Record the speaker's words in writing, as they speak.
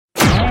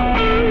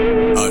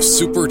a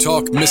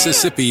SuperTalk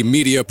Mississippi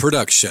media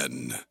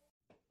production.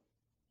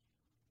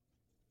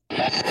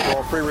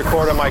 I'll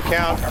pre-record on my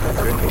count.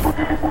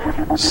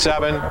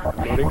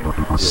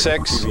 7,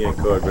 6,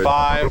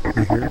 5,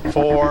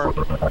 4,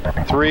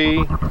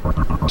 3,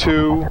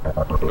 2.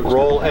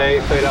 Roll A,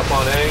 fade up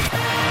on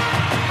A.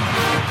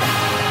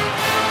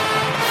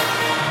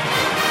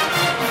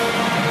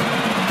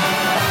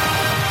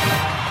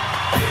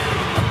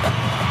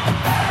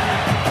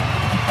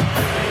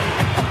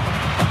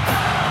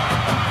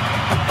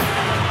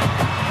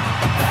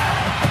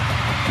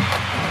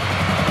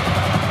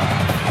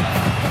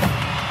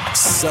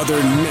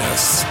 Southern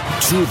Miss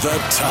to the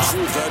top.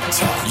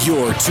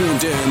 You're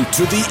tuned in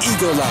to the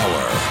Eagle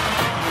Hour.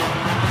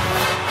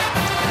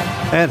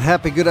 And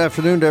happy good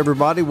afternoon to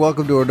everybody.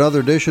 Welcome to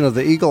another edition of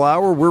the Eagle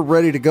Hour. We're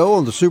ready to go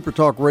on the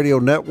SuperTalk Radio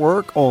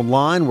Network,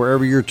 online,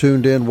 wherever you're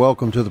tuned in.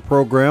 Welcome to the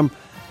program.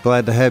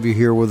 Glad to have you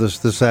here with us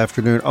this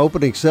afternoon.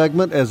 Opening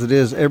segment, as it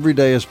is every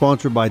day, is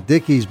sponsored by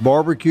Dickey's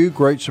Barbecue.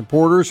 Great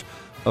supporters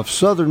of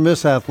Southern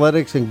Miss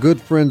Athletics and good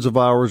friends of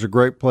ours. A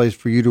great place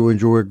for you to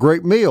enjoy a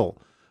great meal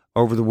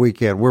over the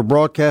weekend. We're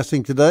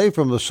broadcasting today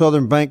from the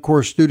Southern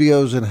Bancorp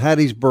Studios in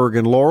Hattiesburg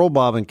and Laurel.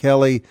 Bob and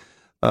Kelly,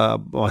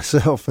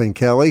 myself and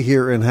Kelly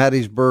here in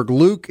Hattiesburg.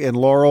 Luke and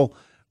Laurel,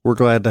 we're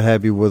glad to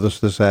have you with us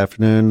this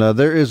afternoon.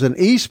 There is an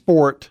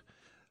e-sport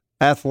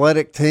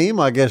athletic team,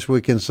 I guess we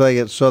can say,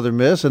 at Southern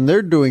Miss, and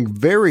they're doing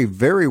very,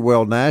 very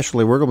well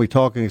nationally. We're going to be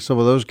talking to some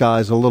of those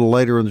guys a little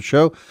later in the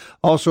show.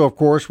 Also, of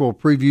course, we'll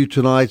preview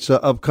tonight's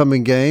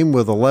upcoming game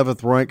with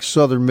 11th-ranked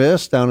Southern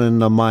Miss down in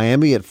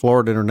Miami at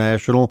Florida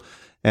International.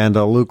 And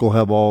Luke will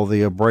have all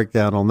the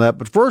breakdown on that.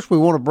 But first, we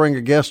want to bring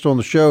a guest on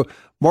the show.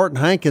 Martin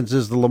Hankins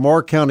is the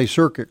Lamar County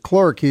Circuit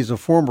Clerk. He's a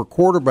former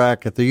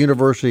quarterback at the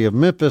University of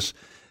Memphis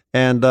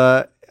and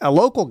a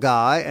local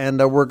guy, and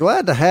we're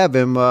glad to have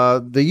him.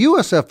 The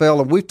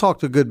USFL, and we've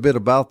talked a good bit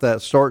about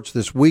that, starts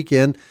this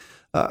weekend.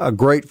 A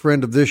great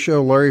friend of this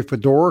show, Larry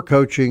Fedora,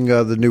 coaching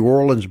the New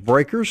Orleans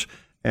Breakers,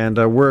 and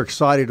we're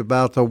excited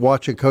about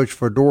watching Coach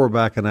Fedora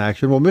back in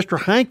action. Well, Mr.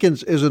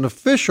 Hankins is an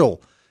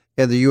official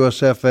in the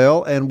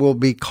USFL and will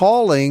be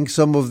calling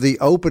some of the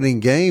opening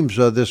games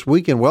this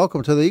weekend.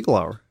 Welcome to the Eagle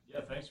Hour. Yeah,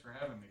 thanks for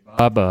having me,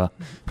 Bob.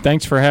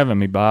 Thanks for having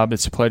me, Bob.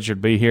 It's a pleasure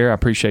to be here. I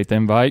appreciate the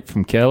invite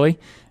from Kelly,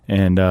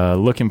 and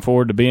looking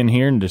forward to being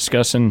here and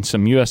discussing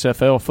some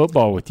USFL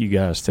football with you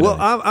guys today. Well,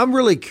 I'm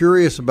really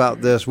curious about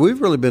this. We've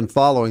really been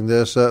following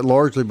this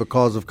largely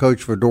because of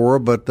Coach Fedora,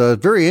 but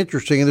very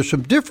interesting, and there's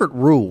some different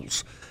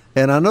rules.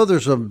 And I know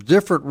there's some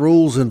different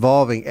rules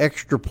involving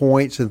extra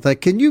points and things.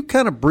 Can you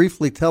kind of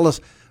briefly tell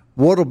us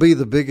what will be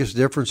the biggest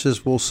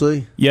differences we'll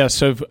see? Yeah,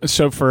 so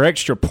for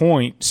extra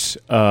points,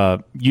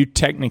 you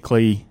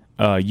technically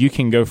you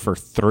can go for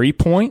 3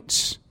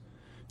 points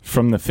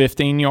from the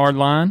 15-yard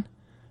line.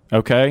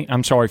 Okay,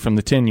 I'm sorry, from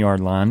the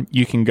 10-yard line.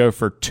 You can go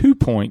for 2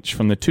 points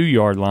from the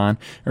 2-yard line,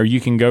 or you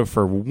can go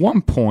for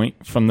 1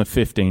 point from the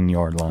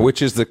 15-yard line.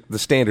 Which is the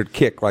standard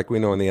kick like we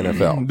know in the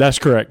NFL. That's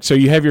correct. So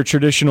you have your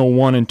traditional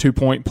 1- and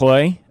 2-point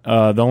play.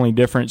 The only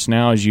difference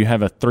now is you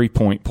have a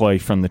 3-point play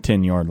from the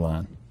 10-yard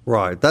line.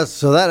 Right.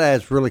 So that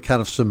adds really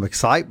kind of some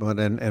excitement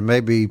and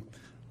maybe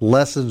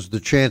lessens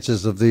the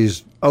chances of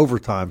these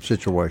overtime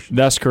situations.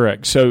 That's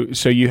correct. So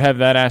you have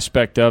that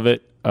aspect of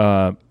it.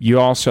 You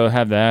also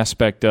have the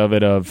aspect of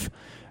it of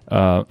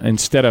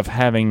instead of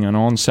having an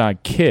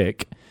onside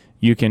kick,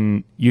 you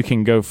can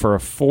go for a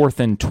 4th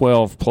and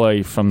 12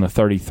 play from the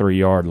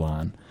 33-yard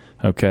line.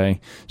 Okay.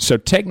 So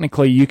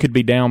technically you could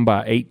be down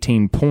by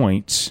 18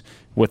 points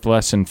with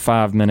less than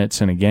 5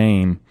 minutes in a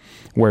game,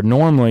 where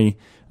normally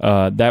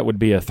that would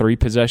be a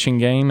 3-possession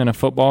game in a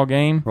football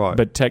game, right,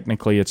 but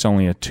technically it's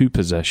only a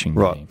 2-possession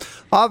game.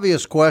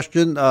 Obvious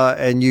question,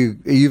 and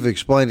you've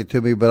explained it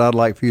to me, but I'd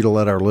like for you to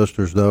let our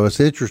listeners know.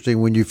 It's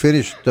interesting, when you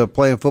finished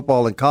playing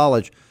football in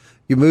college,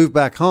 you moved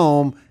back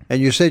home,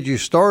 and you said you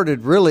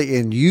started really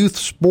in youth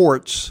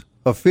sports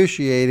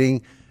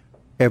officiating,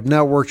 have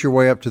now worked your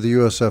way up to the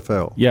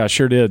USFL. Yeah, I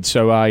sure did.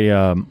 So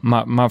I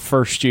my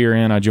first year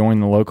in, I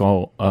joined the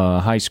local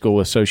high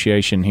school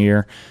association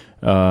here.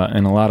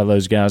 And a lot of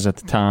those guys at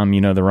the time,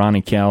 the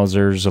Ronnie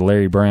Kausers, the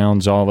Larry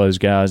Browns, all those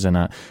guys. And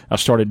I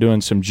started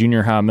doing some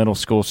junior high, middle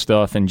school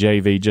stuff in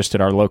JV just at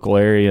our local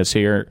areas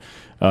here.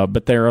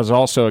 But there was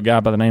also a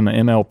guy by the name of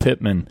M.L.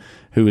 Pittman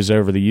who was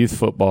over the Youth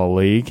Football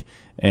League.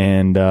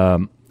 And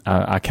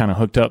I kind of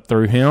hooked up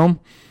through him,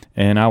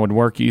 and I would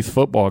work youth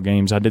football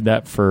games. I did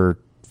that for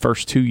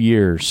first 2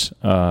 years.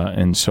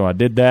 And so I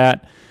did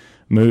that.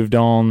 Moved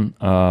on,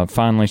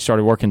 finally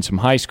started working some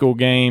high school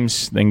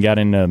games, then got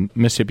into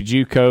Mississippi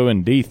JUCO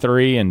and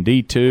D3 and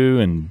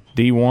D2 and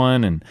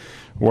D1, and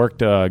worked,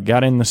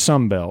 got in the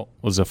Sun Belt,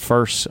 was the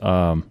first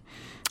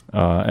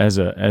as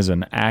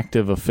an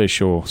active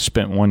official,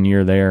 spent 1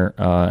 year there,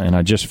 and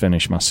I just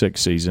finished my 6th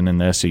season in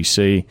the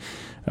SEC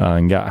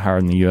and got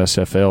hired in the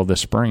USFL this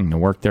spring to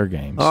work their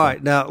games. All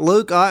right. Now,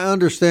 Luke, I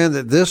understand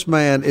that this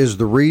man is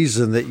the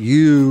reason that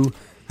you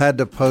had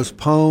to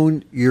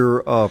postpone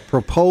your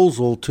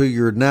proposal to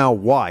your now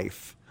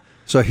wife.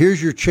 So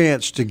here's your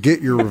chance to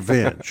get your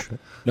revenge.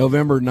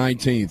 November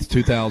 19th,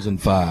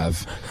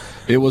 2005.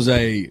 It was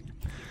a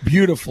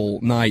beautiful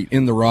night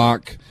in the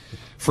Rock.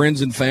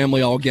 Friends and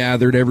family all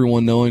gathered,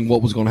 everyone knowing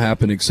what was going to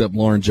happen except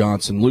Lauren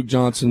Johnson. Luke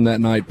Johnson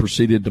that night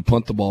proceeded to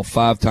punt the ball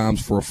 5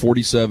 times for a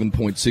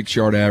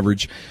 47.6-yard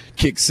average,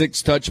 kicked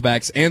 6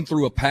 touchbacks, and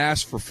threw a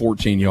pass for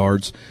 14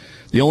 yards.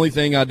 The only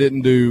thing I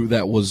didn't do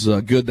that was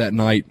good that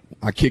night,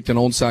 I kicked an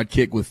onside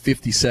kick with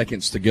 50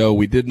 seconds to go.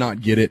 We did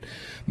not get it.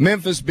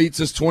 Memphis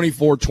beats us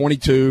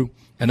 24-22.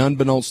 And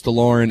unbeknownst to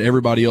Lauren,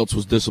 everybody else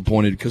was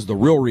disappointed because the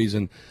real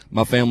reason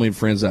my family and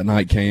friends that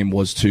night came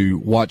was to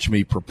watch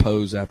me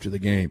propose after the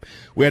game.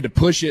 We had to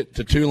push it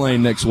to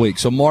Tulane next week.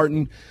 So,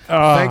 Martin,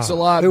 thanks a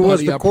lot, Who buddy.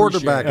 was the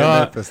quarterback in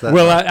Memphis that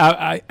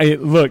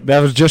night? Look, that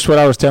was just what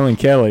I was telling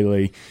Kelly,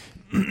 Lee.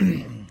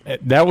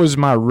 That was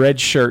my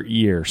redshirt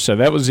year. So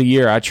that was the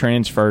year I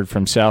transferred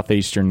from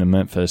Southeastern to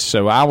Memphis.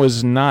 So I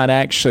was not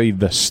actually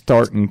the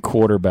starting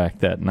quarterback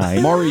that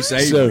night. Maurice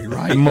Avery,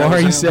 right?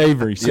 Maurice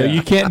Avery. So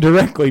you can't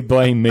directly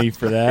blame me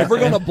for that. If we're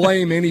going to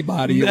blame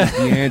anybody, it was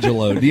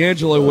D'Angelo.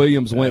 D'Angelo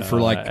Williams went for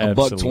like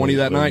 $120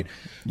 that night.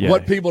 Yeah.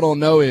 What people don't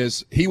know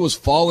is he was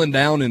falling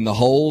down in the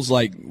holes,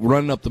 like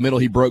running up the middle.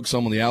 He broke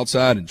some on the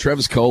outside. And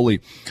Travis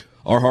Coley,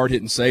 our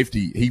hard-hitting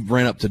safety, he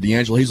ran up to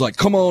D'Angelo. He's like,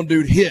 come on,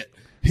 dude, hit.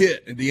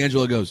 And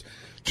D'Angelo goes,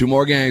 2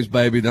 more games,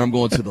 baby, then I'm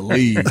going to the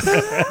league.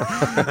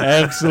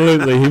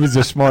 Absolutely. He was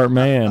a smart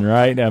man,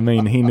 right? I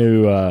mean, he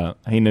knew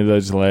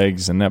those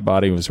legs, and that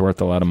body was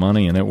worth a lot of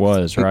money, and it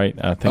was, right?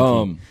 I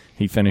think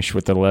he finished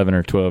with 11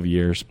 or 12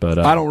 years. But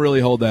I don't really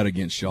hold that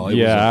against y'all. It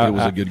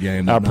was a good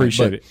game. I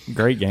appreciate it.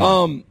 Great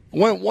game.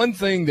 One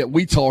thing that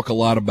we talk a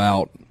lot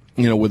about,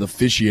 with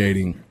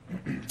officiating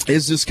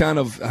is this kind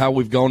of how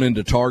we've gone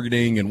into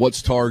targeting and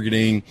what's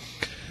targeting.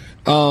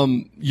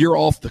 You're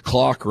off the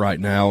clock right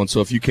now, and so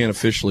if you can't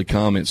officially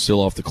comment,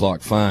 still off the clock,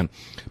 fine.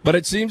 But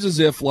it seems as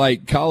if,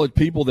 like, college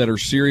people that are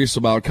serious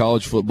about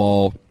college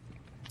football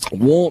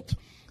want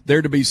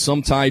there to be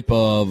some type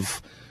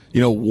of,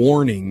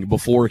 warning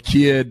before a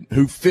kid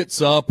who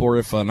fits up, or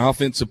if an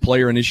offensive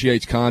player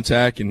initiates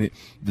contact and the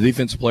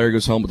defensive player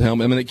goes home with the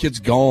helmet. I mean, the kid's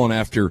gone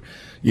after,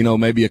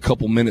 maybe a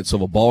couple minutes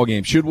of a ball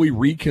game. Should we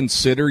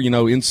reconsider,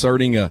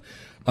 inserting a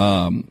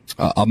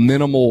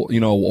minimal,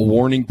 a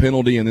warning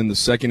penalty, and then the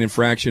second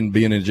infraction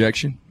be an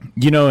ejection?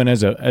 And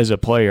as a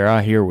player,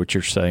 I hear what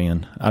you're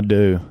saying. I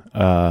do,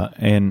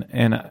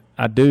 and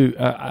I do.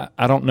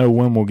 I don't know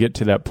when we'll get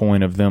to that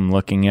point of them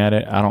looking at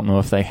it. I don't know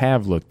if they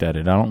have looked at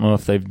it. I don't know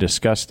if they've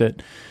discussed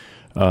it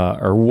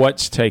or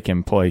what's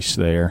taken place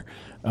there.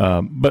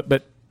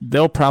 But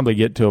they'll probably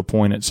get to a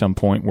point at some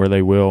point where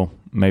they will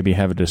maybe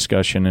have a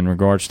discussion in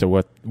regards to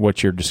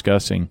what you're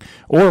discussing,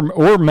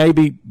 or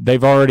maybe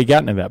they've already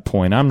gotten to that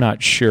point. I'm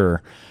not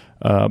sure.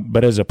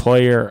 But as a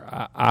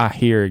player, I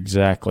hear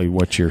exactly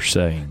what you're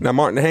saying. Now,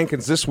 Martin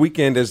Hankins, this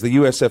weekend as the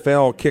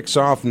USFL kicks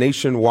off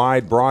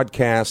nationwide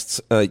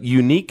broadcasts,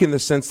 unique in the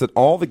sense that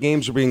all the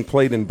games are being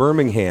played in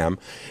Birmingham,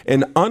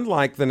 and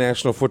unlike the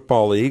National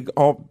Football League,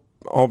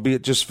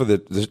 albeit just for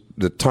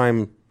the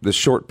time, the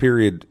short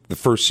period, the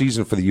first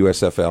season for the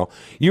USFL,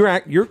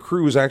 your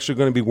crew is actually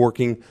going to be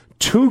working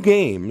 2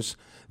 games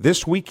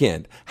this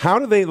weekend. How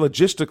do they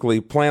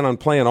logistically plan on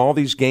playing all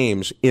these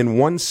games in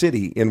one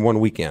city in one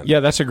weekend?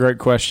 Yeah, that's a great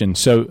question.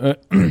 So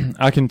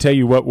I can tell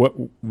you what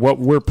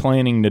we're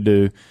planning to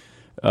do,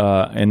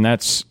 and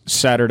that's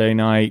Saturday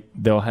night.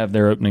 They'll have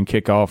their opening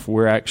kickoff.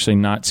 We're actually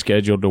not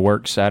scheduled to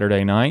work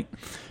Saturday night,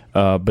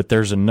 but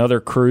there's another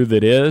crew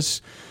that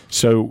is.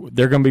 So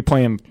they're going to be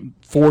playing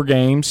 4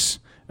 games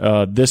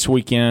this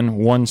weekend,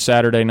 1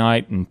 Saturday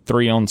night and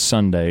 3 on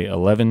Sunday,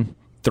 11,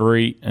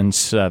 3, and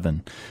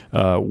 7.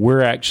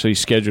 We're actually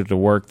scheduled to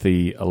work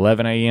the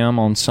 11 a.m.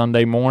 on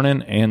Sunday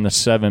morning and the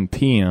 7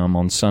 p.m.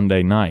 on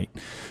Sunday night.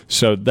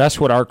 So that's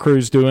what our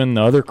crew's doing.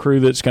 The other crew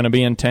that's going to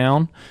be in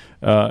town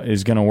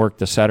is going to work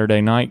the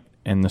Saturday night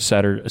and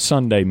the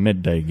Sunday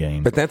midday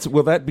game. But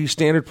will that be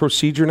standard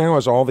procedure now,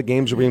 as all the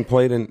games are being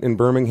played in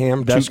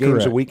Birmingham? That's 2 games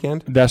correct. a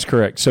weekend? That's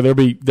correct. So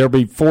there'll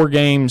be 4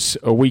 games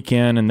a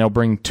weekend, and they'll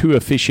bring 2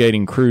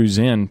 officiating crews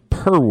in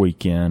per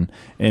weekend,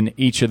 and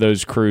each of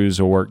those crews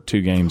will work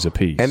 2 games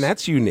apiece. And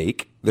that's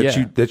unique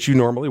that you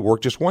normally work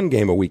just 1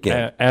 game a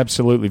weekend.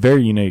 Absolutely,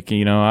 very unique.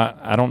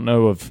 I don't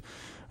know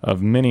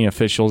of many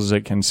officials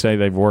that can say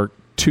they've worked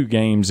 2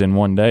 games in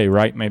one day.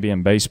 Right? Maybe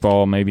in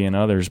baseball, maybe in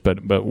others,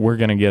 but we're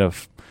going to get a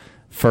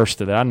first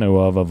that I know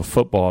of a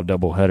football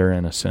doubleheader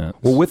in a sense.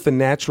 Well, with the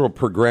natural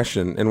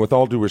progression, and with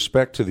all due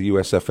respect to the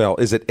USFL,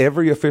 is it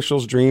every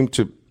official's dream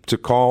to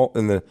call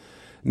in the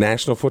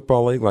National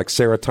Football League, like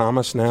Sarah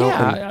Thomas now?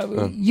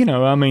 Yeah,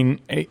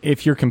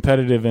 if you're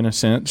competitive in a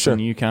sense, sure,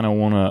 and you kind of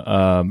want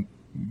to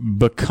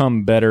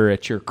become better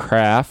at your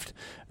craft,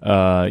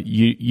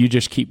 you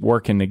just keep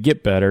working to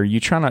get better. You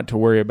try not to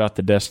worry about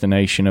the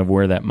destination of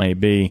where that may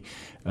be.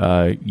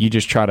 You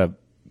just try to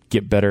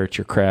get better at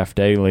your craft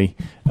daily,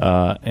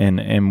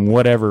 and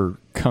whatever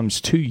comes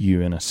to you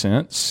in a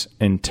sense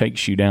and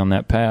takes you down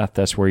that path,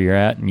 that's where you're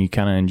at, and you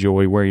kind of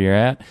enjoy where you're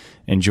at,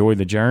 enjoy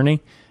the journey,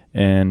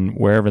 and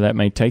wherever that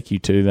may take you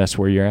to, that's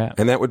where you're at.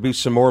 And that would be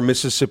some more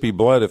Mississippi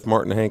blood if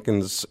Martin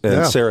Hankins and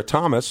Yeah. Sarah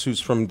Thomas, who's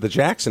from the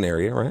Jackson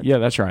area, right? Yeah,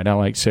 that's right. I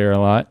like Sarah a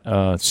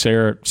lot.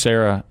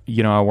 Sarah,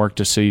 I worked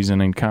a season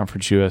in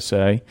Conference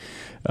USA,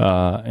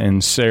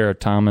 and Sarah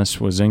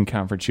Thomas was in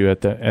Conference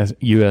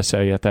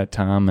USA at that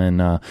time,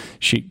 and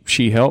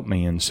she helped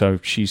me, and so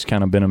she's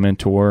kind of been a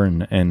mentor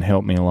and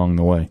helped me along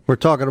the way. We're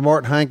talking to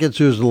Martin Hankins,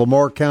 who's the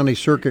Lamar County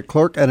Circuit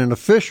Clerk and an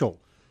official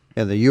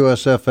in the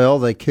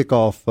USFL. They kick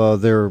off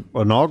their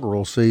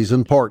inaugural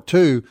season, part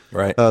 2,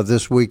 Right.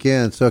 This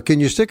weekend. So can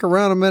you stick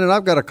around a minute?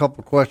 I've got a couple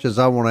of questions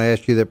I want to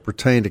ask you that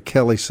pertain to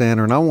Kelly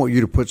Sander, and I want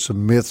you to put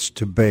some myths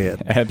to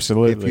bed.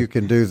 Absolutely. If you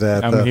can do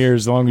that. I'm here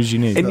as long as you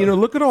need. And,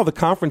 look at all the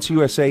Conference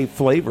USA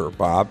flavor,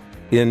 Bob,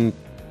 in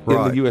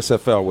Right. the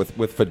USFL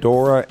with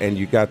Fedora, and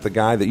you got the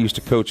guy that used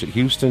to coach at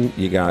Houston.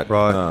 You got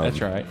Right.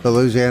 That's right. The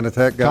Louisiana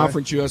Tech guy.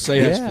 Conference USA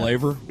has Yeah.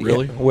 flavor,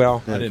 really?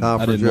 Well, Yeah, I didn't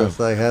Conference know.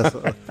 USA has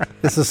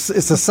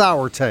it's a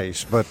sour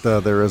taste, but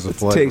there is a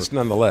flavor. taste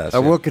nonetheless.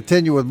 We'll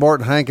continue with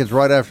Martin Hankins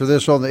right after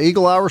this on the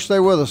Eagle Hour. Stay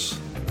with us.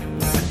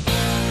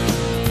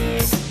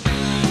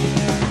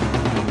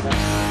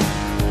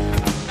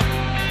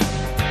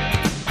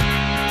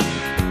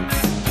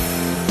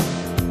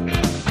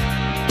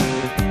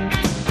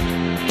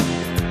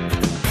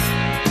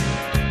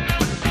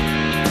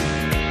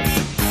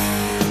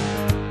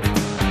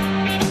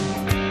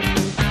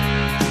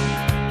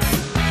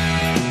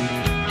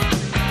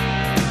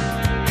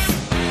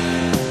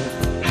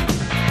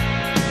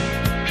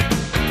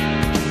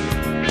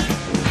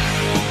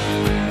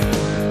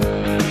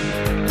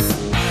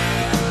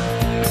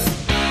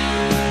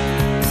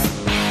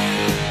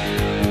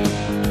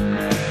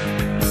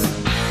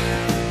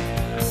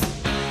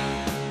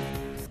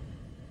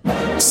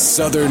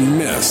 Southern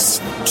Miss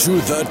to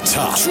the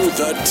top. To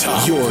the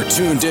top. You're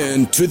tuned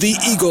in to the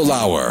Eagle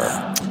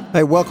Hour.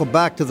 Hey, welcome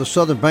back to the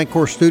Southern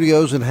Bancorp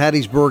Studios in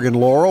Hattiesburg and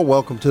Laurel.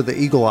 Welcome to the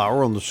Eagle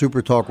Hour on the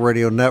Super Talk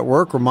Radio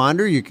Network.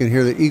 Reminder, you can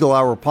hear the Eagle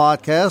Hour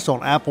podcast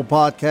on Apple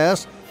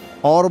Podcasts,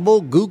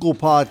 Audible, Google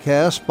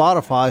Podcasts,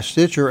 Spotify,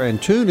 Stitcher, and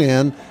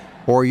TuneIn.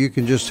 Or you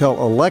can just tell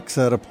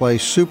Alexa to play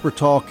Super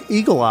Talk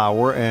Eagle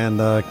Hour, and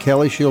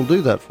Kelly, she'll do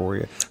that for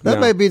you. That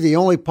may be the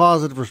only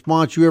positive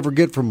response you ever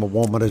get from a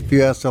woman if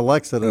you ask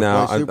Alexa to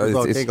play Super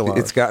Talk Eagle Hour.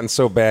 It's gotten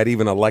so bad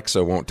even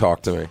Alexa won't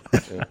talk to me.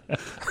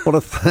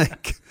 Want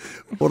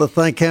to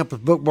thank Campus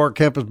Bookmark,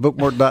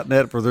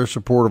 campusbookmark.net for their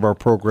support of our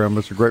program.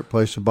 It's a great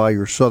place to buy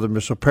your Southern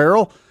Miss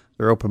apparel.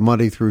 They're open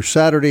Monday through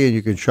Saturday, and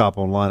you can shop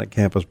online at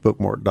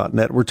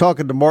campusbookmark.net. We're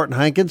talking to Martin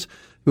Hankins,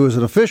 who is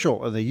an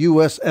official in the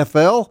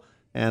USFL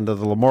and the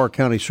Lamar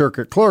County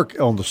Circuit Clerk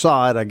on the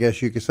side, I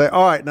guess you could say.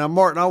 All right, now,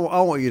 Martin, I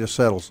want you to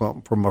settle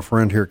something from my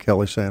friend here,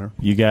 Kelly Sander.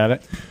 You got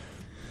it.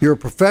 You're a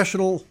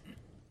professional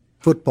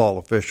football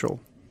official.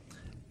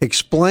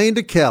 Explain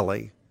to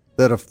Kelly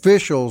that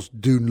officials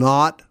do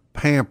not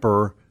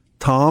pamper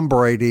Tom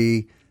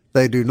Brady.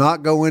 They do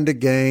not go into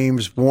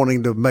games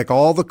wanting to make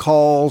all the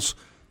calls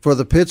for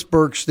the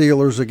Pittsburgh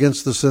Steelers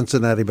against the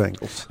Cincinnati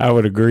Bengals. I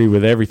would agree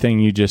with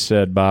everything you just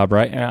said, Bob,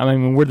 right? I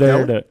mean, we're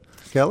there to...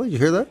 Kelly, you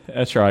hear that?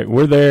 That's right.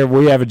 We're there.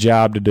 We have a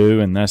job to do,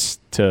 and that's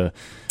to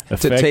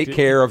take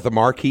care of the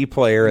marquee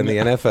player in the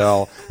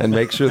NFL and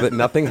make sure that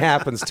nothing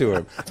happens to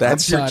him.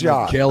 That's I'm your siding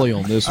job. with Kelly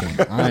on this one.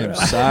 I am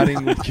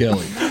siding with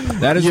Kelly.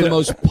 That is the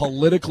most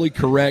politically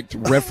correct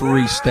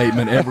referee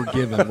statement ever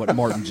given, what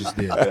Martin just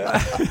did.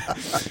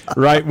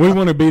 Right. We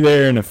want to be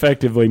there and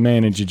effectively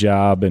manage a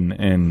job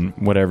and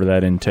whatever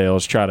that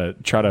entails. Try to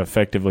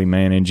effectively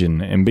manage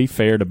and be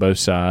fair to both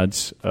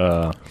sides.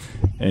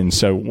 And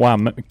so while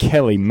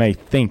Kelly may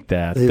think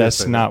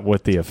that's not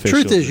what the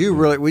officials Truth is,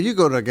 when you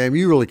go to a game,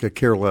 you really could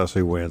care less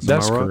who wins.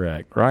 That's am I right?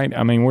 correct, right?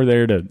 I mean,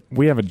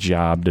 we have a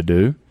job to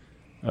do,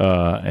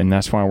 and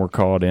that's why we're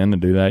called in to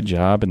do that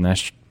job. And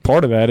that's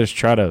part of that is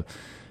try to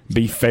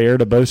be fair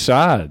to both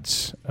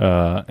sides.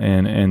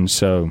 And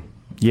so,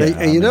 yeah.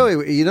 And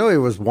he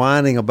was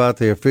whining about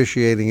the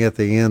officiating at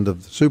the end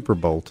of the Super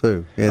Bowl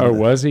too. Oh,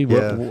 was he?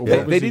 Yeah.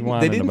 What was he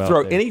whining They didn't about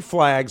throw there? any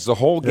flags the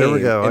whole game. There we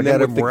go. And I then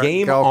got with him the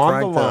game all on the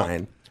cranked up.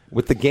 line,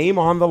 with the game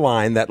on the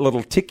line, that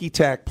little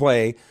ticky-tack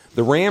play,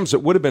 the Rams,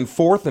 it would have been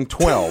 4th and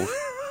 12.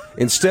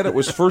 Instead, it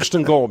was 1st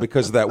and goal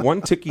because of that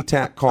one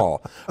ticky-tack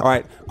call. All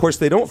right. Of course,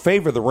 they don't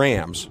favor the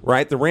Rams,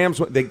 right? The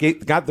Rams, they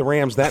got the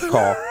Rams that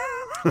call.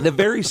 The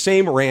very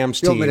same Rams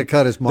team You want me to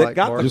cut his mic, that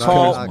got Martin? the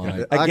call I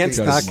can against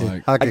cut his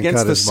mic.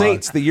 against the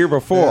Saints the year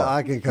before. Yeah,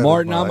 I can cut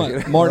Martin,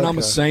 his mic. I'm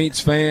a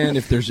Saints fan.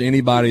 If there's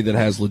anybody that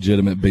has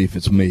legitimate beef,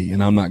 it's me,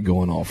 and I'm not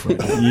going off right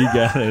now. You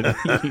got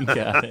it. You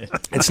got it.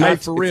 It's Hey,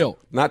 not for real.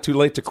 Not too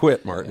late to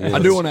quit, Martin. I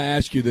do want to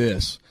ask you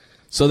this,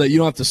 so that you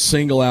don't have to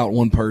single out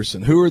one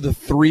person. Who are the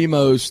 3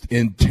 most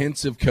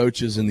intensive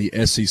coaches in the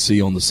SEC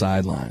on the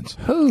sidelines?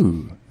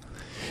 Who?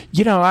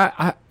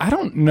 I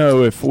don't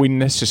know if we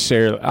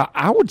necessarily –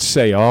 I would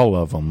say all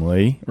of them,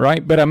 Lee,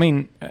 right? But, I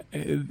mean,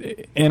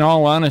 in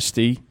all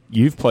honesty,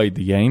 you've played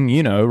the game,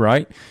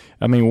 right?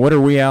 I mean, what are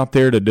we out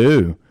there to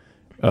do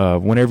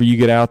whenever you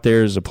get out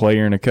there as a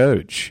player and a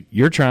coach?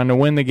 You're trying to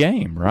win the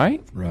game,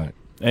 right? Right.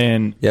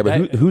 And Yeah,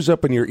 but who's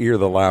up in your ear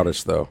the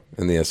loudest, though,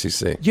 in the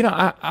SEC? You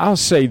know, I'll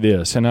say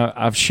this, and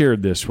I've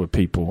shared this with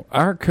people.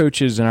 Our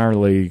coaches in our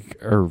league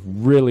are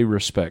really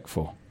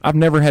respectful. I've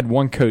never had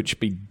one coach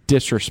be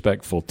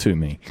disrespectful to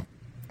me.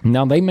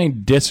 Now, they may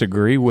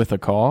disagree with a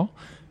call,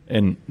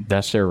 and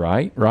that's their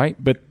right?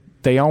 But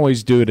they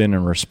always do it in a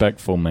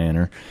respectful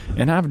manner.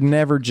 And I've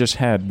never just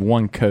had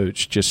one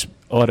coach just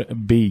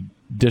be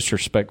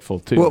disrespectful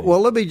to me. Well,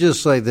 let me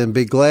just say then,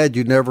 be glad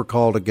you never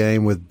called a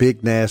game with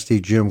big, nasty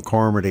Jim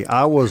Carmody.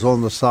 I was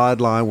on the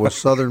sideline with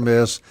Southern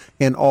Miss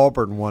in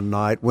Auburn one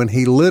night when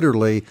he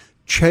literally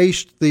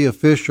chased the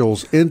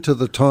officials into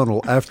the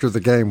tunnel after the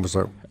game was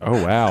over.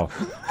 Oh, wow.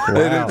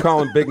 They didn't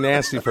call him Big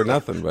Nasty for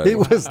nothing. But He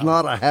was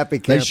not a happy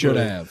camper. They should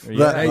have.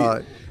 That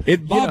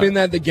night. Bob, in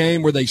that the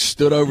game where they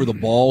stood over the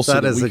ball so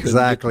That is we couldn't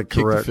exactly kick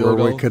the correct, field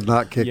where we goal? could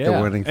not kick the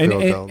winning field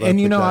goal. That's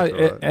And you know,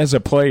 exactly right. as a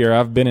player,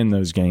 I've been in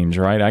those games,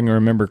 right? I can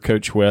remember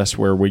Coach West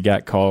where we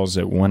got calls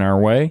that went our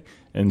way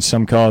and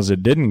some calls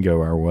that didn't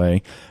go our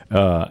way,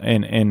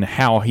 and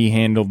how he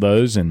handled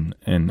those. And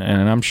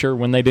I'm sure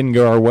when they didn't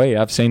go our way,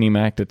 I've seen him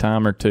act a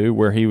time or two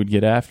where he would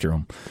get after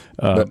them.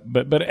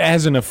 But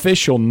as an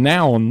official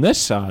now on this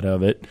side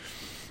of it,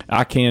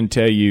 I can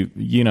tell you,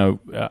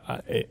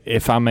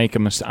 if I make a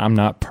mistake, I'm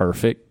not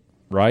perfect.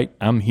 Right,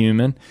 I'm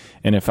human,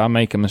 and if I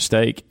make a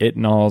mistake, it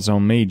gnaws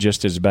on me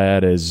just as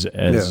bad as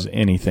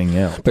anything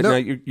else. But now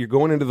you're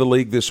going into the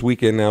league this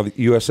weekend now, the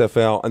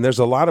USFL, and there's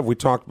a lot of, we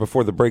talked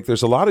before the break,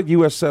 there's a lot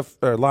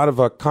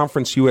of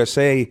Conference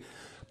USA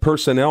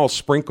personnel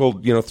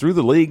sprinkled, through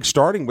the league,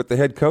 starting with the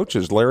head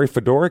coaches, Larry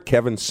Fedora,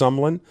 Kevin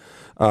Sumlin,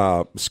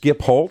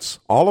 Skip Holtz,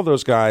 all of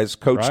those guys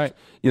coached, Right.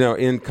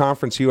 In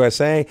Conference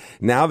USA.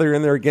 Now they're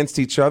in there against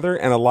each other,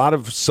 and a lot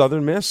of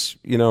Southern Miss,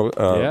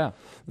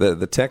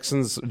 The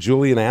Texans,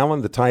 Julian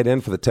Allen, the tight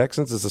end for the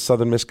Texans, is a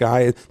Southern Miss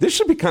guy. This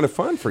should be kind of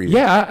fun for you.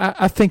 Yeah,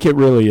 I think it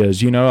really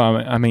is.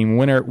 I mean,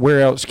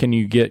 where else can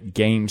you get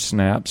game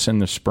snaps in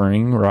the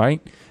spring,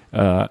 right?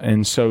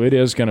 And so it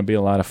is going to be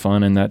a lot of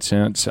fun in that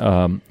sense.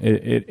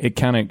 It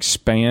kind of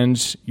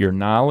expands your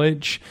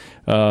knowledge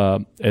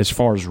as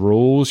far as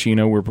rules.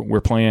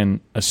 We're playing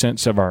a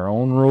sense of our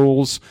own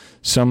rules,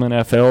 some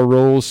NFL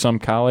rules, some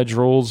college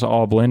rules,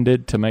 all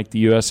blended to make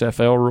the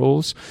USFL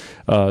rules.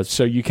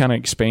 So you kind of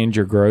expand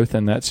your growth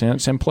in that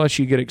sense, and plus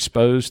you get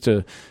exposed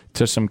to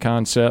some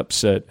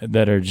concepts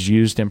that are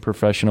used in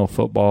professional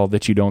football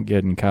that you don't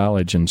get in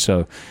college. And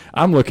so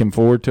I'm looking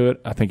forward to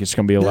it. I think it's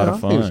going to be a lot of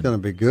fun. I think it's going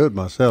to be good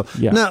myself.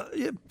 Yeah. Now,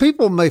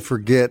 people may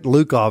forget,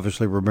 Luke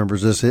obviously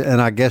remembers this,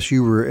 and I guess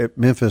you were at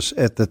Memphis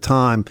at the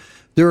time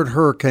during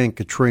Hurricane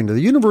Katrina.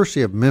 The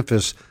University of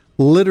Memphis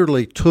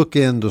literally took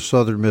in the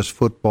Southern Miss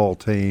football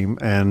team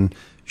and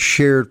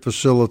shared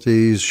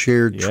facilities,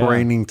 shared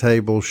training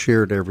tables,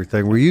 shared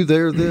everything. Were you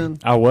there then?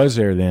 I was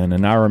there then,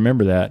 and I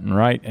remember that.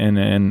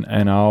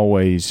 And I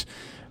always,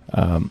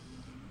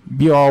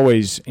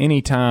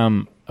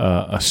 anytime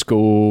a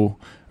school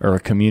or a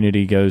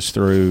community goes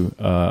through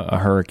a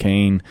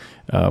hurricane,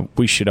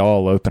 we should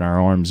all open our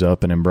arms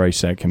up and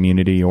embrace that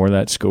community or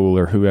that school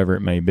or whoever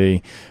it may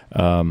be.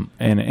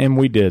 And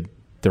we did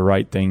the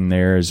right thing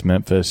there as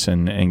Memphis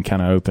and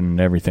kind of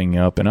opening everything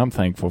up, and I'm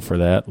thankful for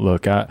that.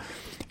 Look,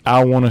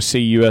 I want to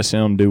see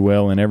USM do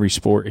well in every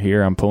sport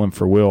here. I'm pulling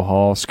for Will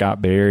Hall, Scott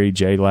Berry,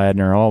 Jay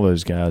Ladner, all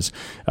those guys.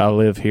 I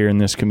live here in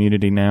this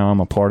community now. I'm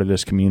a part of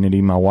this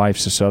community. My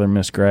wife's a Southern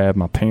Miss grad.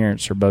 My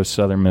parents are both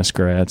Southern Miss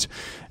grads.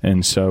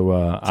 And so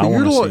I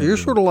want to see. You're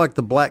sort of like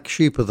the black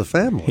sheep of the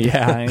family.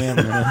 Yeah, I am.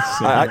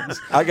 Man.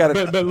 I got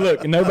it. But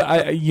look,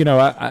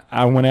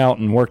 I went out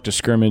and worked a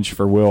scrimmage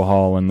for Will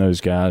Hall and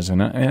those guys,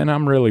 and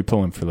I'm really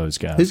pulling for those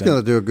guys. He's going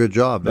to do a good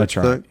job. That's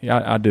right.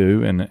 Yeah, I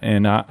do,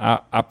 and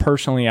I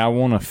personally I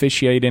want to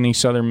officiate any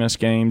Southern Miss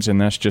games, and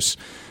that's just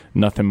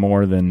nothing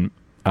more than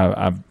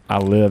I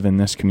live in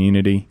this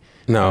community.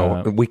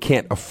 No, we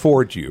can't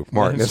afford you,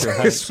 Martin. That's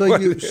right. So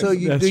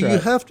you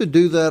have to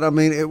do that? I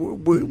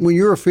mean, when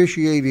you're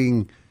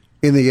officiating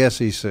in the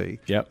SEC,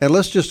 yep. And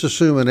let's just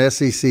assume an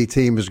SEC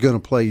team is going to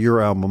play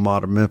your alma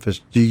mater,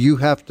 Memphis. Do you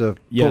have to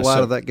pull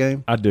out of that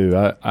game? I do.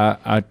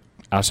 I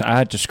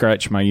had to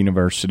scratch my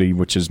university,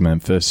 which is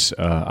Memphis.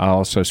 I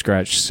also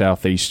scratched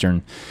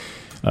Southeastern.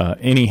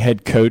 Any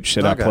head coach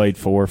that I played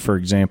for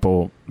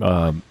example,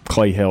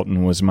 Clay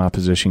Helton was my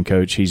position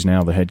coach. He's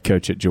now the head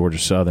coach at Georgia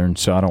Southern,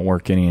 so I don't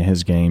work any of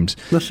his games.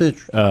 That's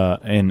interesting.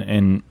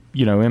 And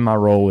in my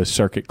role as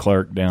circuit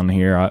clerk down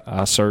here,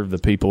 I serve the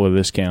people of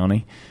this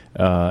county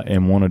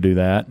and want to do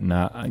that. And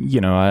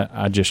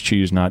I just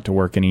choose not to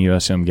work any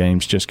USM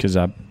games just because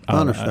I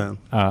understand.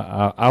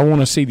 I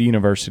want to see the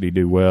university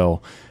do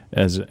well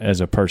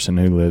as a person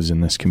who lives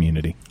in this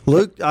community.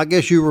 Luke, I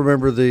guess you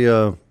remember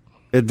the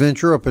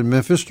adventure up in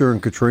Memphis during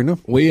Katrina.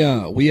 We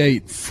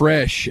ate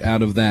fresh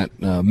out of that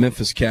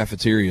Memphis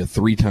cafeteria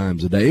 3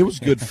 times a day. It was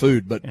good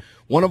food, but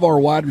one of our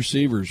wide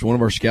receivers, one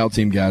of our scout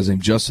team guys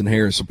named Justin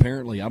Harris,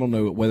 apparently, I don't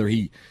know whether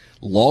he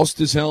lost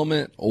his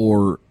helmet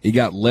or he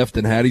got left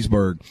in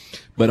Hattiesburg.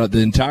 But the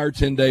entire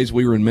 10 days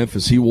we were in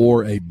Memphis, he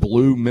wore a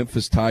blue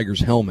Memphis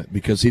Tigers helmet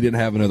because he didn't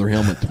have another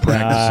helmet to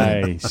practice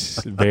in.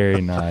 Nice.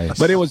 Very nice.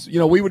 But it was,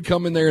 we would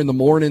come in there in the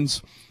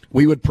mornings.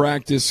 We would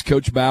practice.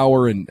 Coach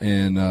Bauer and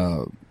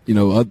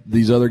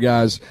these other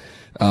guys,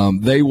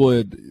 they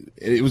would –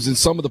 it was in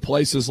some of the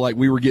places like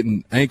we were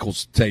getting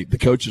ankles taped. The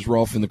coaches were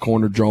off in the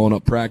corner drawing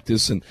up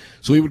practice. And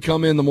so we would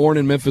come in the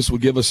morning. Memphis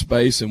would give us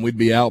space, and we'd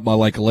be out by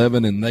like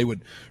 11, and they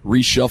would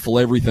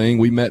reshuffle everything.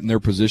 We met in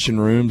their position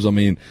rooms. I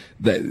mean,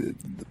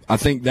 I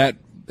think that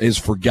is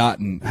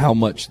forgotten how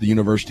much the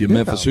University of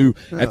Memphis, who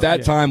at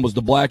that time was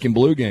the black and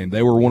blue game.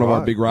 They were one of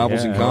our big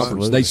rivals in conference.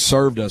 Absolutely. They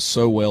served us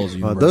so well as a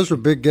university. Those were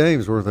big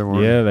games, weren't they?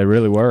 Yeah, they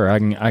really were.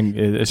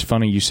 It's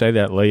funny you say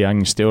that, Lee. I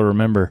can still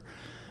remember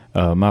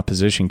my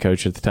position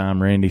coach at the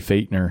time, Randy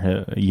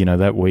Feitner,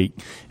 that week.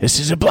 This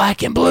is a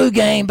black and blue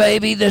game,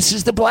 baby. This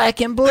is the black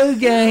and blue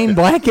game.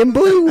 Black and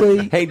blue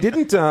week. Hey,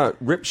 didn't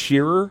Rip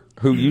Shearer,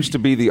 who used to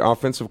be the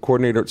offensive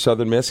coordinator at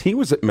Southern Miss, he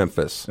was at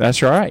Memphis?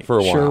 That's right. For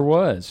a while. Sure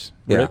was.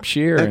 Yeah. Rip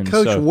Shearer. And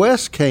Coach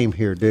West came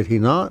here, did he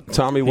not?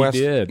 Tommy West?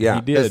 He did. Yeah.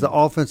 He did. As the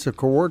offensive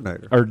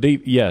coordinator. Or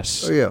deep,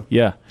 yes. Oh, yeah.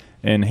 Yeah.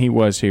 And he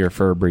was here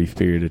for a brief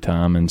period of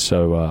time. And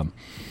so,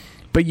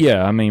 but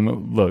yeah, I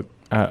mean, look,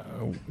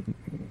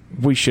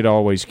 we should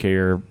always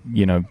care.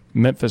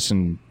 Memphis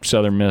and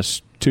Southern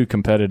Miss, two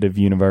competitive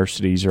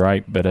universities,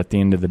 right? But at the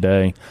end of the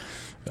day,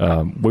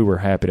 we were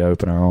happy to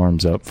open our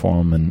arms up for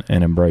them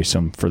and embrace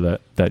them for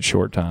that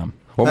short time.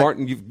 Well,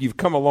 Martin, you've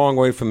come a long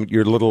way from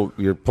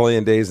your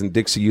playing days in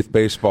Dixie Youth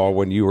Baseball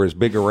when you were as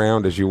big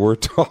around as you were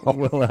tall.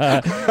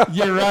 Well,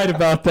 you're right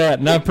about that,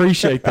 and I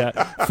appreciate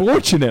that.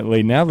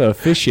 Fortunately, now the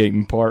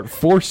officiating part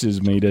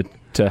forces me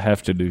to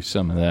have to do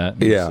some of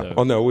that. Yeah. So.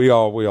 Oh no, we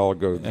all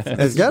go.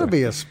 There's got to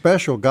be a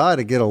special guy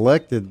to get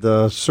elected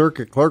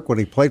circuit clerk when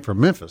he played for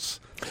Memphis.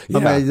 Yeah.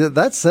 I mean,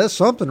 that says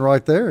something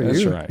right there.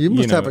 That's right. You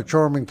must have a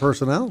charming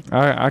personality.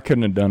 I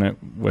couldn't have done it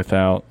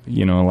without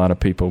a lot of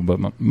people, but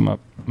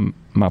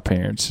my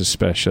parents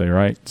especially,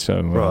 right?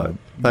 So Right.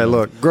 Hey,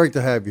 look, great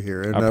to have you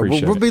here. And I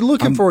appreciate we'll be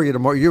looking for you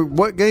tomorrow.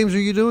 What games are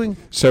you doing?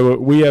 So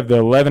we have the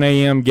 11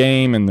 a.m.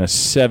 game and the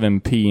 7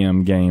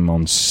 p.m. game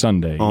on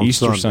Sunday,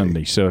 Easter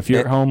Sunday. So if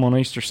you're at home on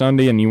Easter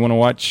Sunday and you want to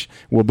watch,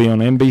 we'll be on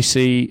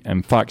NBC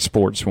and Fox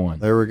Sports 1.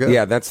 There we go.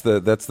 Yeah, that's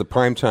the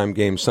primetime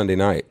game Sunday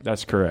night.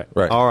 That's correct.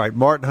 Right. All right,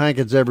 Martin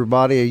Hankins,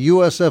 everybody, a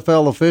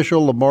USFL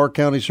official, Lamar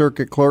County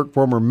Circuit Clerk,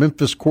 former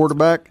Memphis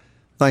quarterback.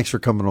 Thanks for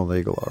coming on the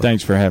Eagle Hour.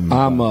 Thanks for having me.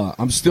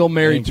 I'm still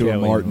married to her,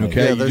 Martin.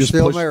 Okay, Yeah, they're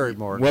still married,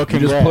 Martin. Well, You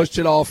just pushed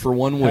it off for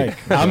 1 week.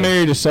 Hey, I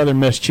married a Southern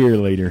Miss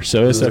cheerleader,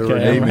 so it's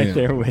okay. I'm Amen. right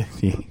there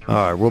with you. All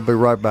right, we'll be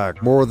right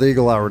back. More of the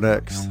Eagle Hour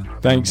next.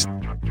 Thanks.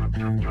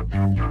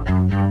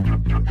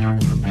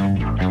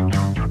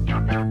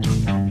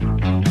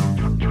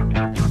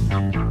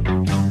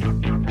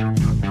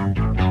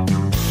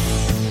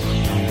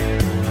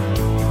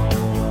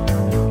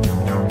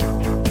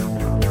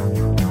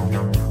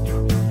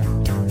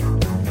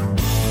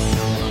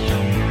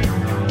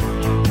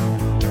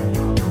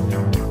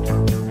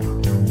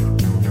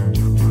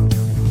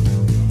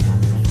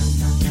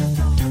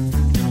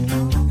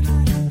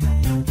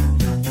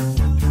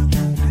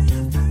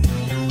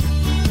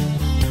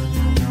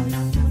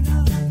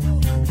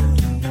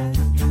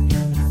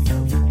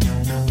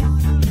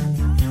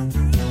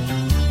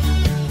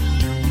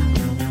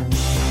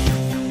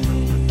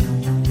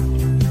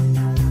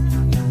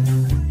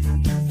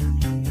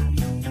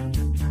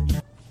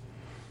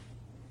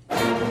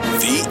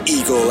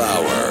 Eagle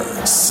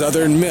Hour.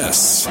 Southern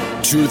Miss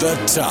to the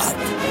top.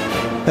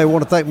 Hey, I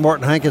want to thank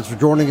Martin Hankins for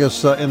joining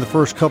us in the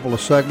first couple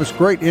of segments.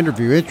 Great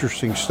interview,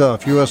 interesting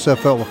stuff.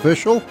 USFL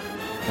official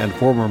and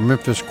former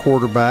Memphis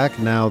quarterback,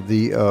 now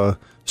the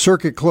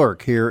circuit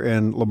clerk here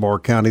in Lamar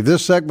County.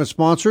 This segment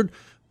sponsored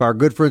by our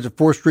good friends at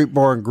 4th Street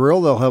Bar and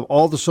Grill. They'll have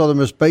all the Southern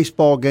Miss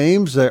baseball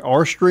games. They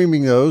are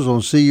streaming those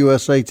on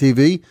CUSA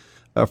TV.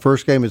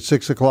 First game at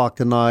 6 o'clock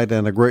tonight,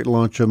 and a great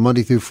lunch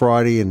Monday through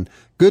Friday, and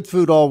good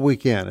food all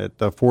weekend at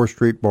 4th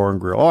Street Bar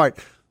and Grill. All right,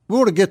 we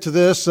want to get to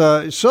this.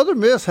 Southern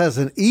Miss has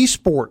an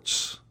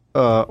esports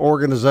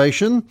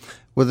organization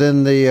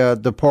within the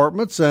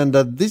departments,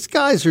 and these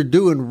guys are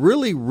doing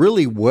really,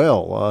 really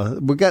well.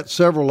 We got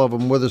several of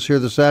them with us here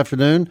this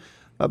afternoon.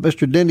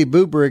 Mr. Denny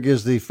Bubrig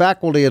is the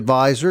faculty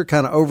advisor,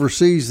 kind of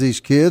oversees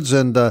these kids,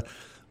 and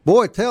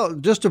boy, tell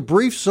just a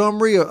brief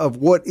summary of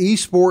what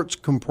esports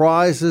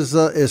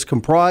is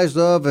comprised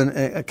of,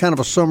 and kind of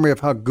a summary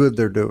of how good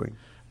they're doing.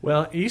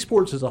 Well,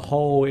 esports as a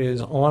whole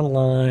is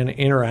online,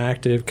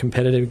 interactive,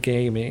 competitive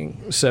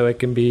gaming. So it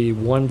can be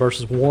 1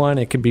 versus 1,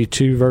 it can be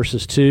 2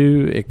 versus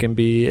 2, it can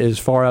be as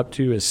far up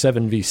to as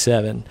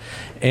 7v7.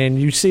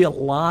 And you see a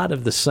lot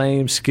of the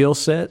same skill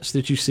sets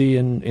that you see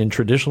in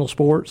traditional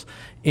sports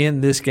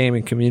in this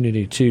gaming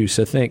community too.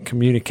 So think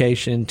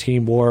communication,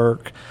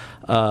 teamwork,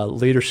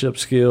 leadership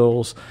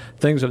skills,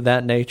 things of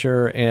that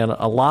nature. And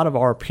a lot of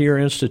our peer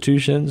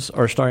institutions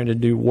are starting to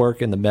do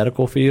work in the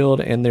medical field,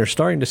 and they're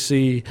starting to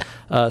see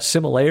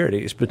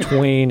similarities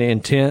between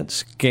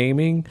intense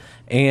gaming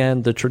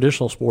and the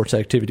traditional sports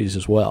activities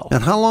as well.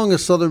 And how long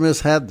has Southern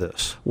Miss had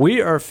this?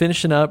 We are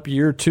finishing up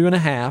year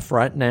 2.5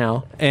 right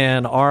now,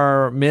 and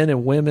our men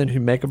and women who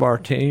make up our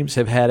teams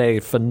have had a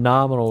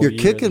phenomenal You're year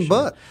kicking this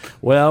butt. year.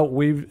 Well,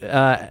 we've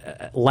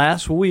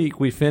last week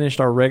we finished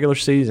our regular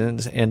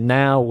seasons, and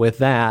now with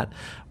that,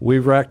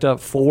 we've racked up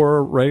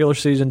 4 regular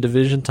season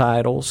division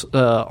titles.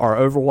 Our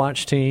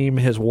Overwatch team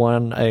has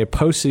won a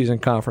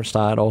postseason conference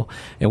title,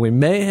 and we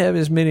may have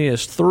as many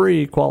as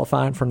 3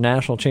 qualifying for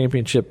national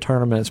championship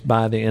tournaments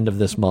by the end of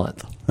this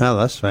month. Wow,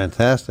 that's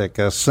fantastic.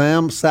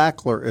 Sam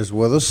Sackler is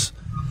with us.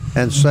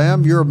 And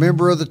Sam, you're a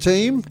member of the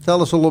team.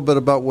 Tell us a little bit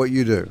about what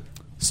you do.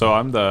 So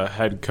I'm the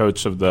head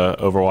coach of the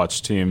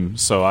Overwatch team.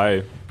 So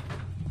I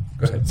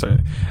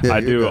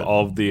do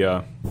all of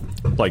the,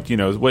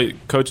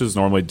 what coaches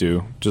normally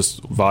do,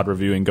 just VOD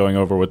reviewing, going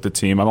over with the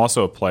team. I'm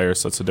also a player,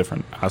 so it's a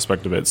different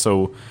aspect of it.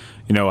 So,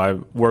 I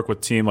work with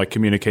team, like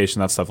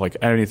communication, that stuff, like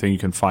anything you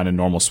can find in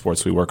normal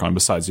sports we work on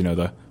besides,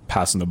 the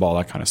passing the ball,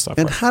 that kind of stuff.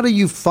 And how do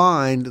you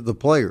find the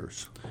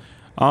players?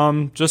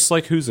 Just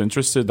like who's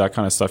interested, that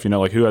kind of stuff,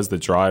 like who has the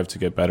drive to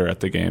get better at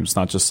the games,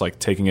 not just like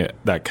taking it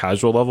that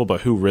casual level,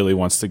 but who really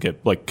wants to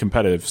get like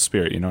competitive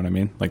spirit, you know what I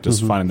mean? Like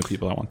just finding the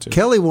people that want to.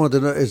 Kelly wanted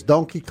to know, is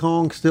Donkey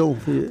Kong still?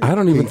 I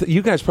don't even,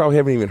 you guys probably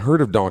haven't even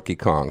heard of Donkey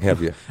Kong,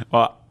 have you?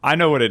 Well, I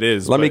know what it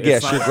is. Let me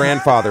guess, your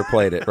grandfather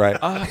played it, right?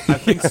 I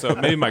think so.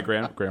 Maybe my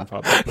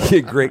grandfather.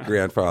 Your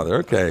great-grandfather,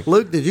 okay.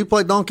 Luke, did you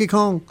play Donkey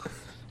Kong?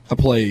 I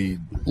played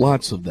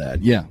lots of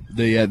that. Yeah,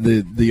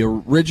 the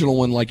original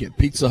one, like at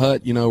Pizza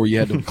Hut, where you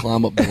had to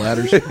climb up the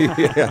ladders.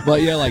 Yeah.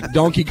 But yeah, like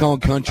Donkey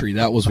Kong Country,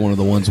 that was one of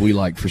the ones we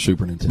liked for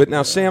Super Nintendo. But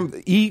now, Sam,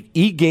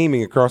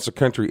 e-gaming across the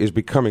country is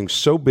becoming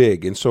so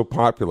big and so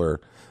popular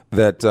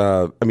that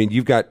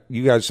you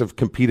guys have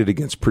competed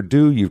against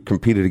Purdue, you've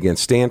competed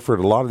against Stanford,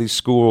 a lot of these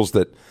schools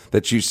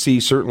that you see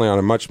certainly on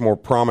a much more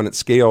prominent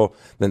scale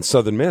than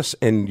Southern Miss,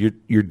 and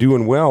you're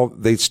doing well.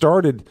 They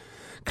started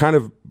kind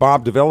of,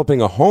 Bob,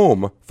 developing a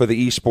home for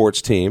the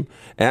esports team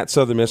at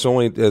Southern Miss,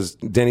 only, as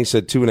Denny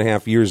said,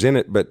 2.5 years in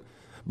it, but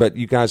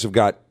you guys have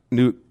got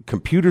new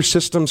computer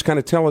systems. Kind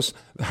of tell us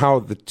how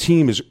the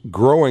team is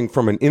growing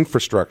from an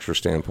infrastructure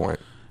standpoint.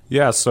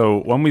 Yeah,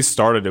 so when we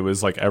started, it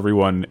was like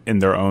everyone in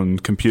their own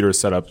computer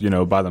setup,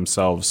 by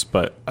themselves.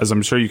 But as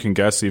I'm sure you can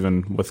guess,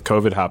 even with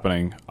COVID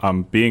happening,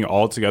 being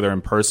all together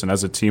in person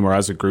as a team or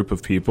as a group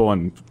of people,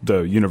 and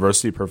the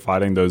university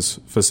providing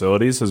those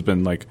facilities has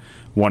been like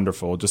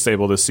wonderful. Just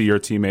able to see your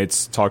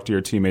teammates, talk to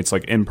your teammates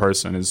like in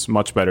person is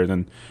much better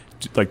than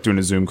like doing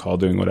a Zoom call,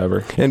 doing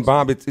whatever. And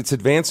Bob, it's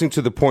advancing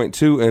to the point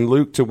too, and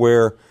Luke, to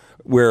where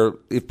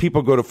if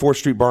people go to 4th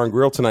Street Bar and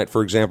Grill tonight,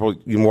 for example,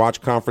 you can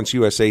watch Conference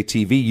USA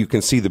TV, you can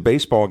see the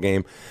baseball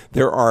game.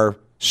 There are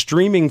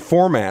streaming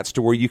formats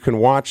to where you can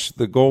watch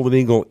the Golden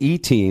Eagle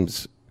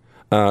E-teams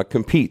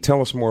compete.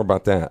 Tell us more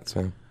about that,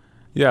 Sam.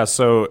 Yeah,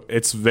 so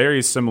it's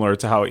very similar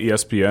to how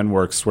ESPN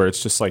works, where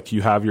it's just like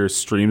you have your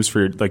streams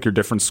for your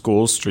different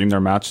schools stream their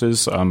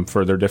matches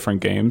for their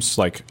different games,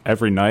 like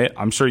every night.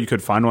 I'm sure you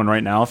could find one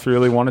right now if you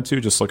really wanted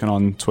to, just looking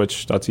on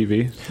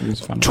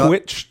twitch.tv.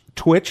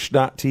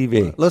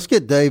 Twitch.tv. Let's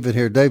get Dave in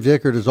here. Dave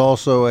Dickert is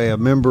also a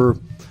member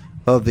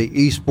of the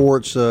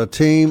esports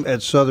team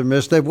at Southern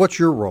Miss. Dave, what's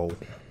your role?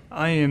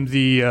 I am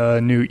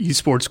the new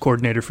esports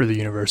coordinator for the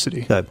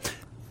university. Okay.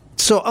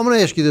 So I'm going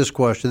to ask you this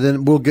question,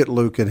 then we'll get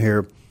Luke in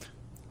here.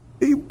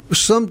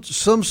 Some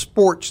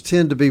sports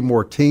tend to be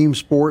more team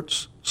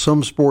sports.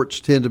 Some sports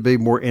tend to be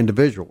more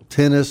individual.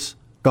 Tennis,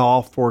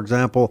 golf, for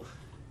example.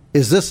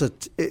 Is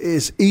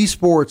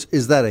esports,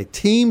 is that a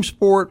team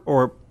sport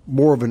or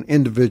more of an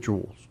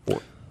individual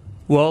sport?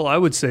 Well, I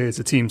would say it's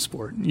a team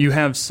sport. You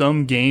have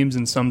some games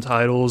and some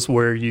titles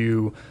where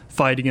you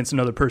fight against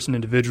another person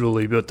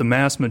individually, but the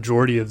mass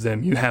majority of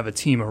them, you have a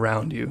team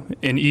around you.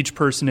 And each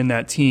person in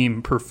that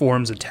team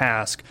performs a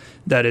task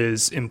that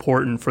is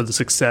important for the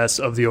success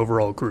of the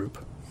overall group.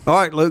 All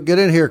right, Luke, get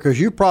in here because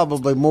you're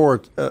probably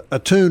more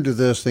attuned to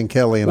this than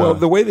Kelly and I. Well,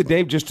 the way that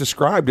Dave just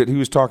described it, he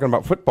was talking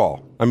about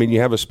football. I mean, you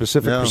have a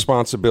specific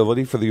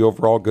responsibility for the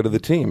overall good of the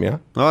team, yeah?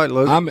 All right,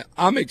 Luke.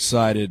 I'm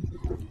excited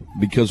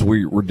because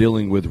we're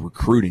dealing with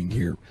recruiting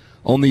here.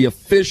 On the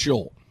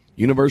official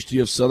University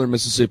of Southern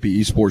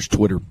Mississippi Esports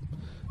Twitter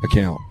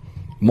account,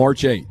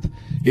 March 8th,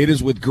 it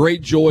is with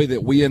great joy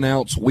that we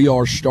announce we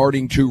are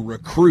starting to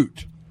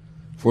recruit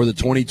for the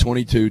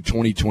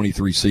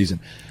 2022-2023 season.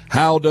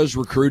 How does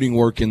recruiting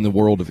work in the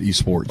world of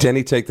esports?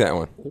 Jenny, take that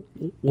one.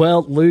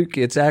 Well, Luke,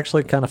 it's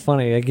actually kind of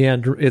funny.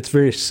 Again, it's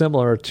very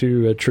similar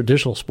to a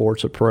traditional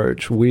sports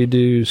approach. We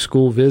do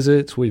school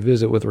visits. We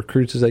visit with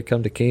recruits as they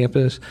come to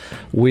campus.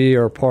 We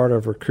are part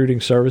of recruiting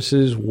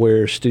services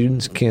where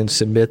students can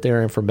submit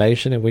their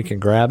information and we can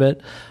grab it.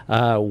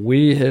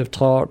 We have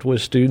talked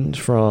with students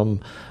from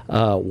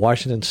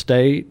Washington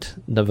State,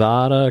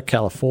 Nevada,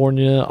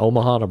 California,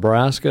 Omaha,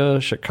 Nebraska,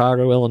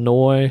 Chicago,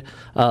 Illinois.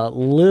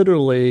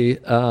 Literally,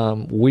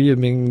 we have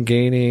been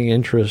gaining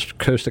interest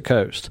coast to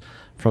coast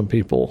from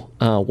people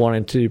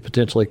wanting to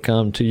potentially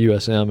come to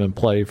USM and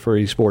play for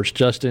esports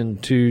just in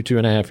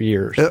 2.5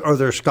 years. Are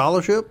there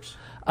scholarships?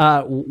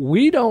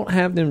 We don't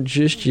have them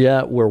just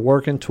yet. We're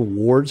working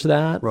towards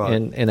that Right.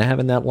 and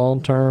having that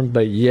long term.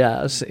 But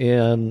yes,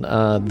 in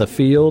the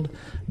field,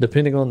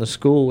 depending on the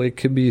school, it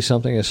could be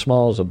something as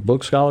small as a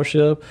book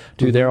scholarship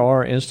to there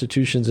are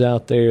institutions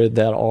out there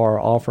that are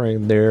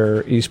offering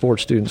their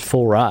esports students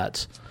full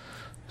rides.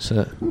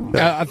 So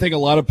I think a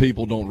lot of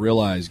people don't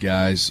realize,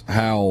 guys,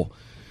 how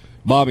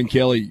Bob and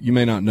Kelly, you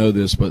may not know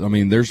this, but I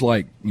mean, there's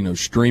like,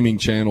 streaming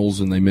channels,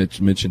 and they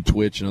mentioned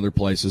Twitch and other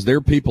places. There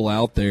are people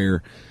out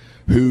there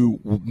who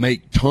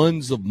make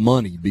tons of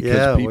money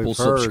because people we've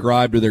heard.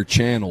 subscribe to their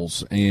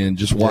channels and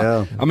just watch.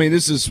 Yeah. I mean,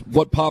 this is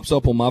what pops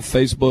up on my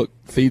Facebook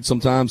feed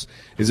sometimes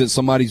is that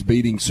somebody's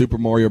beating Super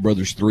Mario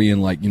Brothers 3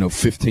 in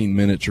 15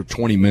 minutes or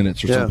 20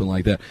 minutes or something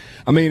like that.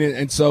 I mean,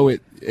 and so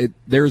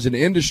there's an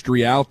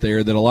industry out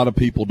there that a lot of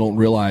people don't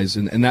realize,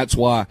 and that's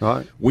why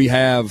we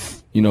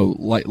have,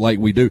 like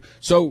we do.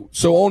 So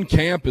on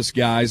campus,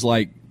 guys,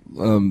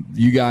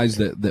 you guys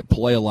that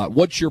play a lot,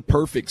 what's your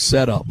perfect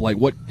setup? Like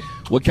what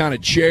kind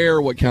of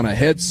chair, what kind of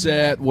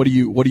headset, what do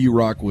you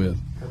rock with?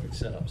 perfect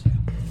setups.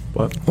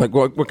 What? Like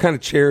what kind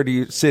of chair do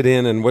you sit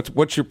in, and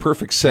what's your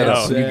perfect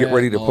setup when you get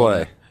ready to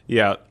play?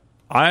 Yeah,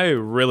 I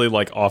really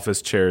like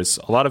office chairs.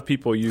 A lot of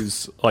people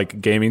use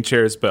gaming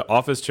chairs, but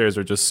office chairs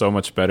are just so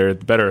much better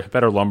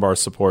lumbar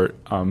support.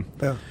 I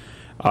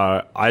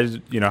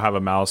have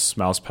a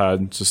mouse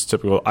pad, just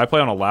typical. I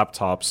play on a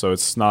laptop, so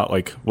it's not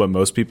like what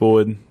most people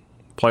would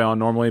play on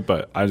normally,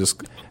 but I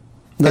just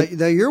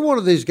Now you're one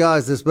of these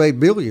guys that's made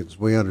millions.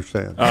 We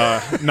understand.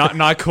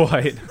 not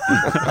quite.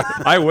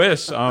 I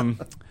wish.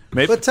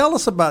 Maybe. But tell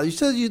us about it. You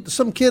said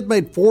some kid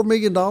made $4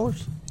 million. I'll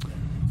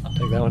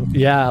take that one.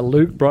 Yeah,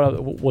 Luke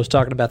was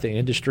talking about the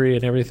industry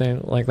and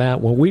everything like that.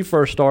 When we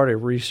first started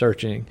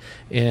researching,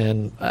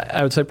 in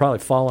I would say probably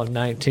fall of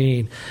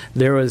 19,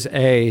 there was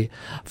a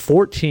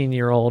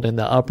 14-year-old in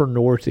the upper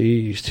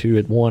Northeast who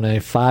had won a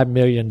 $5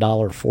 million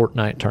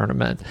Fortnite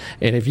tournament.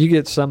 And if you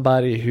get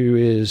somebody who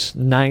is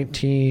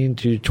 19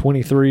 to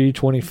 23,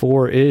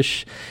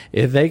 24-ish,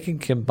 if they can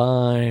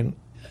combine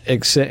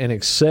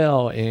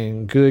excel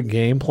in good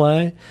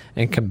gameplay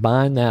and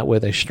combine that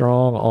with a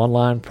strong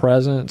online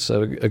presence,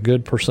 a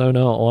good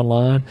persona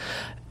online,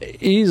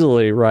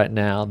 easily right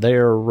now they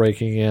are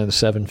raking in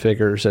seven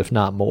figures, if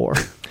not more.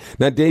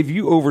 Now, Dave,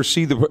 you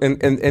oversee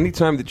and any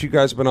time that you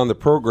guys have been on the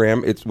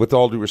program, it's with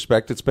all due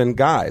respect, it's been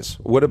guys.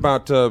 What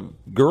about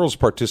girls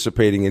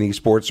participating in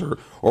esports,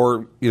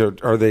 or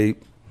are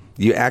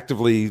you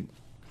actively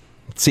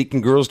seeking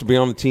girls to be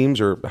on the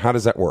teams, or how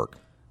does that work?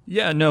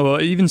 Yeah, no,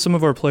 even some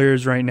of our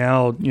players right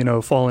now,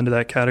 fall into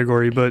that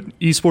category. But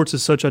esports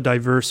is such a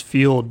diverse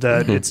field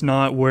that it's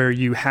not where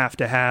you have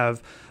to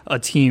have a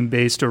team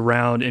based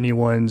around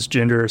anyone's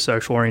gender or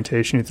sexual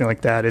orientation, anything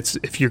like that. It's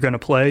if you're going to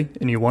play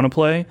and you want to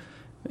play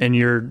and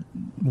you're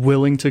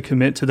willing to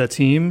commit to that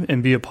team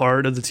and be a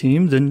part of the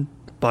team, then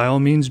by all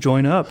means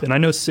join up. And I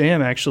know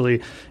Sam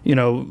actually,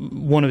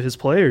 one of his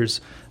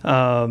players,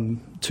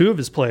 two of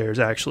his players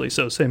actually.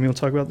 So Sam, you want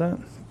to talk about that?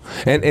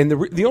 And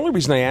the only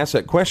reason I ask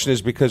that question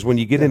is because when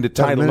you get into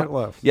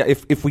Title,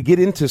 if we get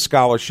into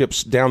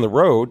scholarships down the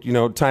road,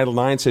 Title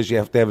IX says you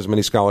have to have as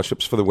many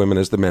scholarships for the women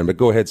as the men. But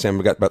go ahead, Sam.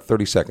 We've got about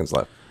 30 seconds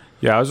left.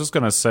 Yeah, I was just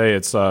gonna say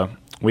it's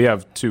we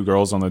have two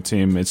girls on the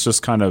team. It's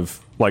just kind of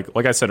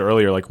like I said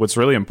earlier, what's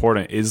really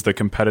important is the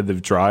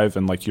competitive drive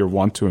and your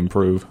want to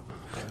improve.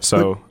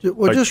 So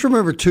just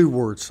remember two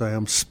words,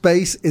 Sam: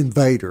 Space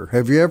Invader.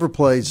 Have you ever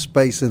played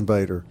Space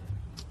Invader?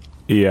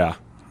 Yeah.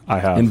 I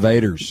have.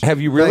 Invaders.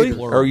 Have you really?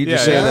 Or are you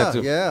just saying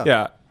that?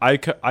 Yeah. I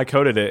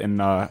coded it in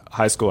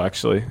high school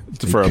actually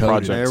for a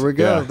project. There we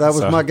go. Yeah, that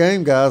was my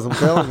game, guys. I'm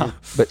telling you.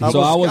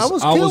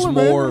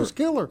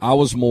 I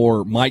was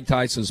more Mike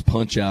Tyson's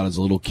Punch Out as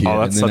a little kid,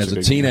 and then as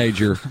a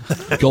teenager,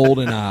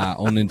 GoldenEye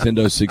on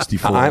Nintendo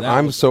 64.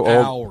 I'm so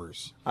old.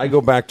 I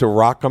go back to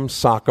Rock'em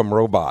Sock'em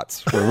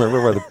Robots.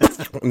 Remember where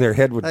their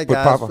head would pop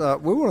up? Hey, guys,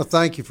 we want to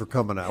thank you for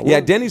coming out.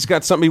 Yeah, Denny's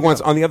got something he wants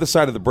on the other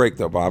side of the break,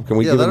 though, Bob. Can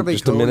we give him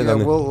just a minute? Yeah,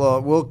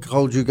 we'll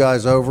hold you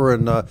guys over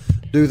and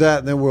do that,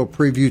 and then we'll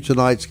preview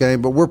tonight's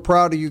game. But we're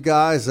proud of you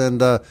guys, and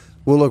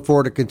we'll look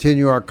forward to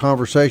continue our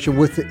conversation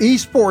with the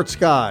esports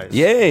guys.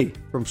 Yay!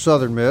 From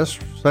Southern Miss.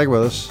 Stay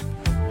with us.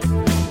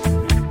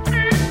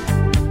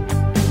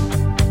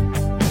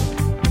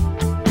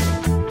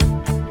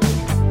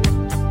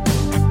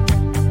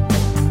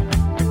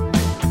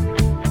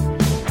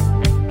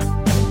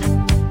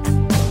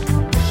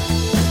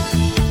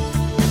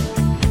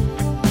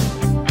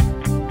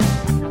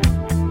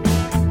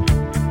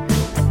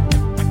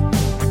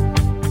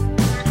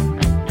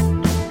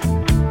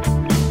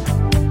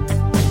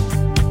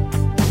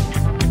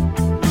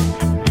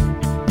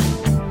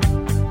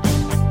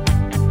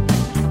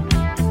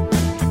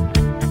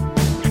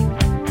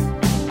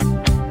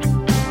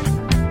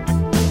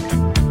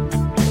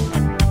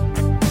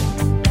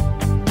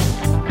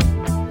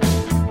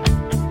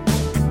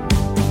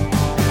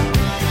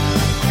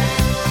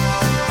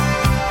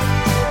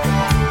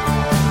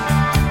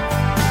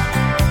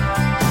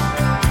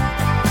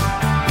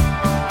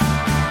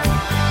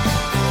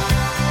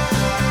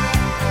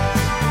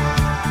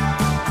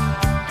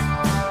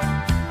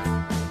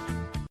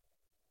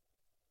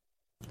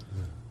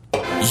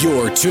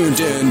 You're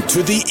tuned in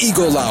to the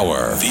Eagle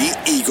Hour. The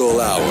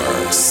Eagle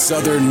Hour.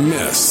 Southern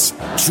Miss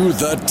to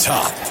the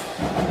top.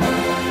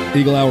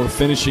 Eagle Hour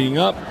finishing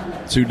up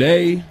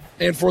today.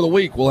 And for the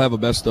week, we'll have a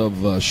best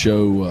of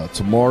show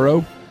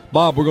tomorrow.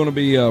 Bob, we're going to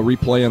be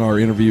replaying our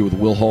interview with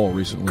Will Hall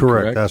recently.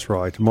 Correct? That's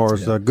right.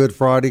 Tomorrow's Good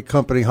Friday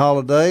company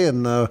holiday,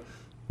 and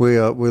we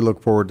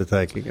look forward to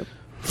taking it.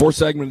 Fourth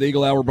segment of the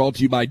Eagle Hour brought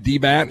to you by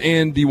DBAT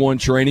and D1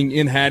 Training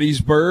in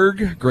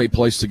Hattiesburg. Great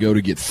place to go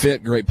to get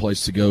fit. Great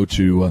place to go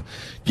to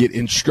get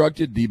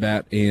instructed.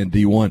 DBAT and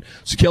D1.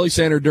 So Kelly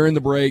Sander, during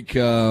the break,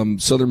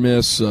 Southern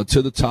Miss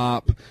to the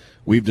top.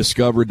 We've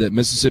discovered that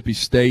Mississippi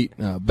State,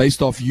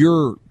 based off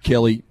your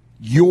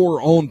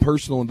own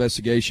personal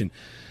investigation,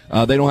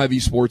 they don't have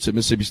esports at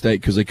Mississippi State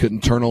because they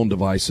couldn't turn on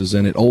devices.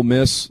 And at Ole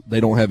Miss,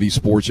 they don't have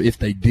esports. If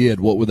they did,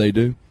 what would they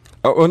do?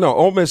 Oh, no,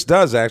 Ole Miss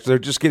does, actually. They're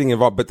just getting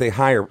involved, but they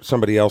hire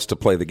somebody else to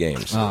play the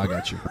games. Oh, I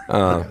got you.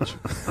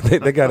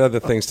 They got other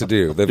things to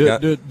do.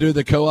 Do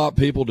the co-op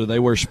people, do they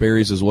wear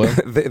Sperry's as well?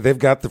 They've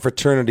got the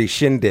fraternity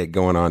shindig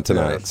going on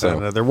tonight.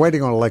 So they're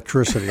waiting on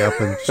electricity up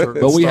in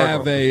certain. But we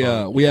have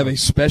a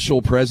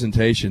special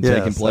presentation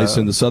taking place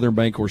in the Southern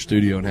Bancorp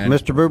studio in Hattiesburg.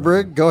 Mr.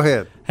 Bubrick, go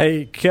ahead.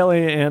 Hey,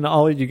 Kelly and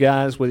all of you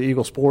guys with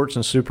Eagle Sports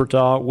and Super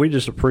Talk, we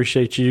just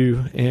appreciate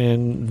you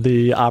and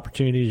the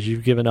opportunities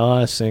you've given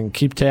us, and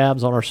keep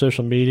tabs on our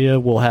social media.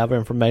 We'll have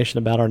information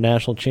about our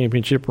national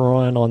championship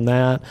run on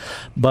that.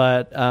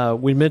 But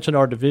we mentioned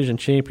our division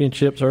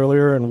championships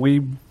earlier, and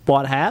we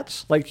bought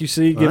hats like you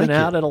see given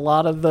out at a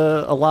lot of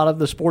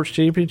the sports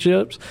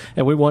championships,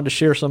 and we wanted to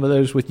share some of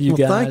those with you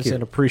guys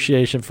in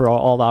appreciation for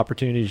all the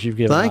opportunities you've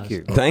given us.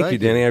 Thank you,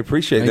 Danny. I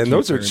appreciate that. And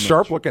those are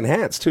sharp-looking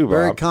hats, too, Bob.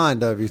 Very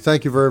kind of you.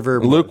 Thank you very, very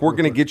much. Luke, we're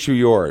going to get you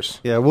yours.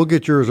 Yeah, we'll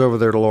get yours over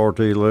there to Laurel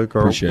T, Luke,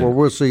 or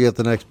we'll see you at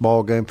the next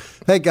ball game.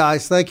 Hey,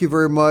 guys, thank you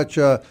very much.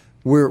 We're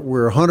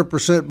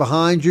 100%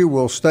 behind you.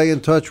 We'll stay in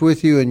touch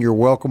with you, and you're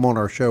welcome on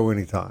our show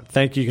anytime.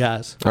 Thank you,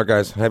 guys. All right,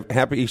 guys.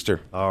 Happy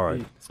Easter. All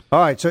right. All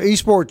right, so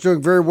esports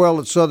doing very well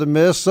at Southern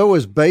Miss. So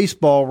is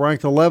baseball,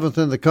 ranked 11th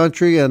in the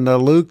country. And,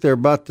 Luke, they're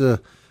about to,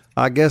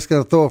 I guess,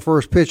 going to throw a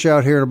first pitch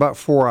out here in about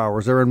 4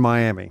 hours. They're in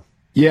Miami.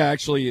 Yeah,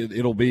 actually,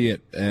 it'll be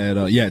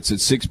it's at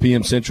 6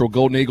 p.m. Central.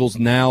 Golden Eagles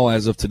now,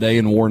 as of today,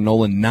 in Warren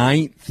Nolan,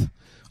 9th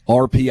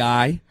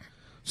RPI.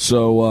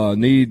 So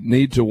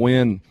need to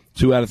win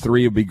 2 out of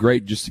 3. It would be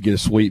great just to get a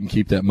sweep and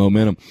keep that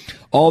momentum.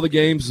 All the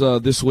games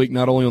this week,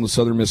 not only on the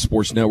Southern Miss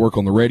Sports Network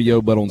on the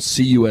radio, but on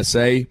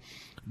CUSA.TV.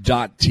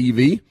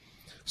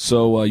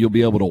 So you'll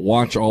be able to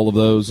watch all of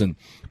those. And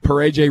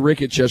per A.J.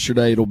 Ricketts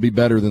yesterday, it'll be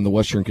better than the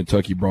Western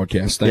Kentucky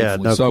broadcast,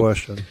 thankfully. Yeah, no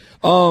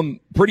question.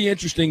 Pretty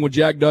interesting when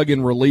Jack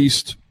Duggan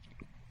released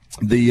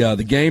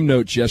the game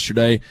notes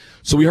yesterday.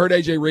 So we heard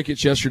A.J.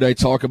 Ricketts yesterday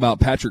talk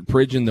about Patrick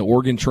Pridgeon, the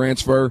Oregon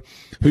transfer,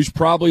 who's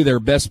probably their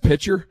best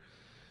pitcher.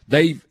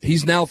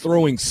 He's now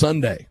throwing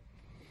Sunday.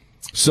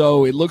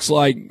 So it looks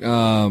like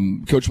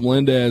Coach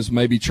Melendez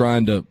may be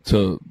trying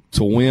to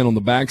win on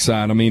the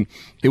backside. I mean,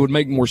 it would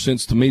make more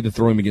sense to me to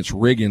throw him against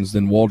Riggins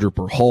than Waldrop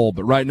or Hall.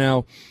 But right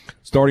now,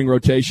 starting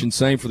rotation,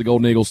 same for the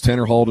Golden Eagles.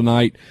 Tanner Hall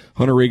tonight,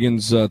 Hunter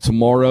Riggins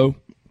tomorrow.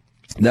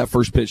 That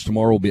first pitch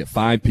tomorrow will be at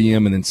 5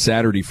 p.m., and then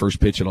Saturday, first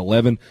pitch at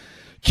 11.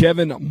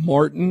 Kevin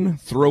Martin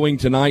throwing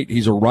tonight.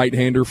 He's a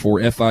right-hander for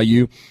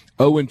FIU.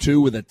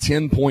 0-2 with a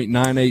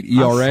 10.98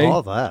 ERA.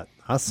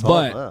 I saw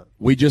that.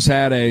 We just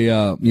had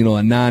a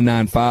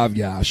 9.95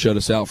 guy shut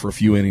us out for a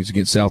few innings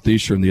against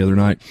Southeastern the other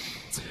night.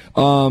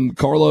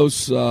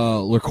 Carlos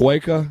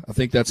Lacueca, I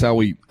think that's how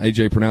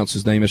AJ pronounced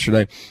his name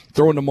yesterday.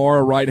 Throwing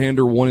tomorrow,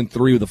 right-hander,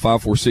 1-3 with a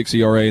 5.46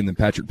 ERA, and then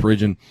Patrick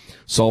Pridgeon,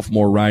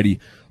 sophomore righty,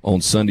 on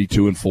Sunday,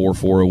 2-4,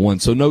 4.01.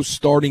 So no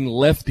starting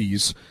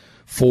lefties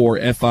for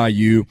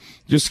FIU.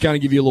 Just to kind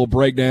of give you a little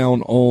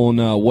breakdown on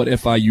what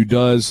FIU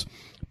does.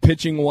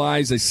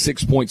 Pitching-wise, a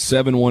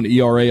 6.71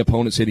 ERA.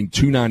 Opponents hitting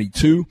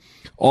 .292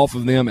 off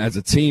of them. As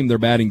a team, they're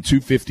batting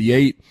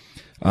 .258.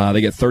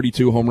 They get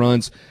 32 home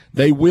runs.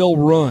 They will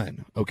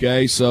run,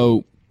 okay?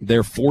 So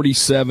they're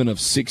 47 of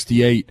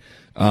 68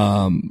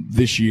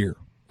 this year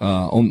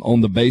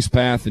on the base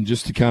path. And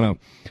just to kind of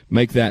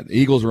make that,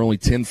 Eagles are only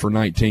 10 for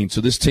 19. So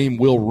this team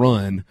will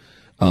run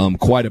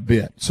quite a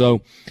bit.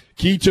 So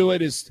key to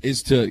it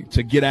is to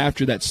get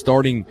after that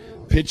starting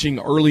pitching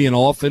early and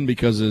often,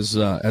 because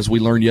as we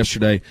learned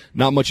yesterday,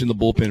 not much in the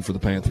bullpen for the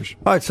Panthers.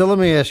 All right, so let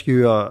me ask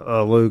you,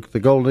 Luke, the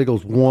Golden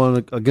Eagles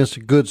won against a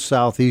good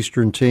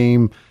Southeastern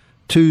team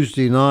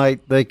Tuesday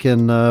night. They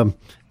can, am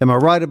I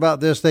right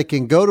about this? They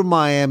can go to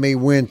Miami,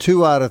 win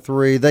 2 out of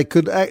 3. They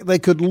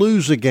could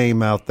lose a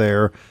game out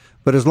there,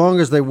 but as long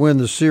as they win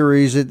the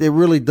series, it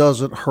really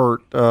doesn't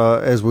hurt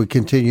as we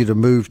continue to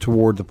move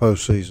toward the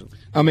postseason.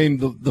 I mean,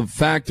 the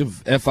fact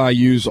of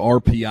FIU's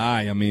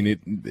RPI, I mean,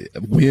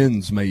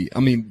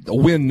 a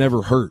win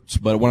never hurts.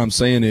 But what I'm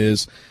saying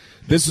is,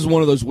 this is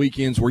one of those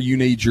weekends where you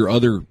need your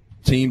other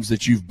teams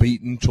that you've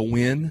beaten to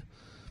win,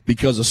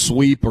 because a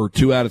sweep or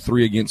 2 out of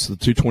 3 against the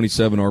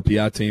 227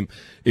 RPI team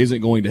isn't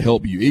going to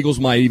help you. Eagles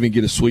might even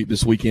get a sweep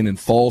this weekend and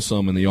fall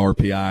some in the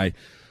RPI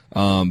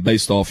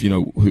based off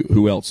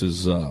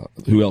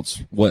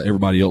what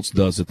everybody else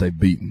does that they've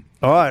beaten.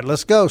 All right,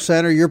 let's go,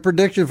 Sander. Your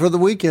prediction for the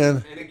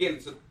weekend. And again,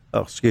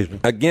 excuse me.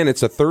 Again,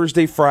 it's a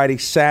Thursday, Friday,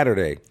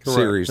 Saturday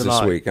series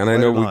this week, and I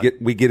know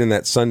we get in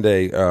that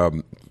Sunday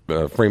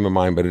frame of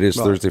mind, but it is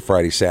Thursday,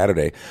 Friday,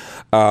 Saturday.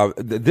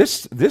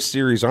 This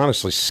series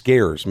honestly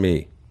scares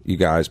me, you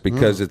guys,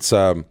 because it's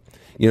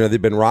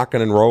they've been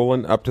rocking and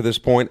rolling up to this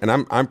point, and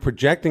I'm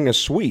projecting a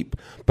sweep,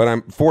 but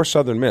I'm for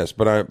Southern Miss.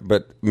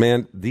 But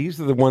man,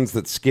 these are the ones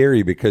that scare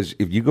you, because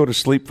if you go to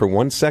sleep for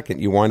 1 second,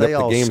 you wind up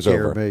the game's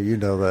over. Me. You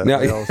know that. Now,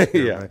 they all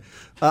scare me.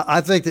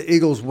 I think the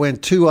Eagles win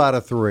 2 out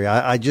of 3.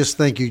 I just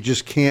think you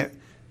just can't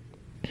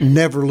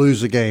never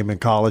lose a game in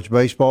college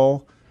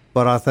baseball,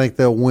 but I think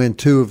they'll win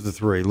 2 of the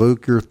 3.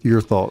 Luke,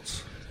 your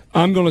thoughts?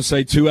 I'm going to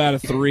say 2 out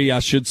of 3. I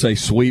should say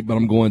sweep, but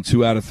I'm going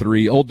 2 out of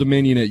 3. Old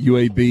Dominion at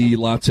UAB,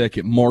 La Tech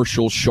at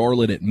Marshall,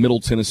 Charlotte at Middle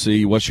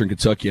Tennessee, Western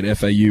Kentucky at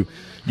FAU,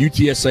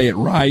 UTSA at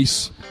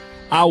Rice.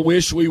 I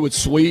wish we would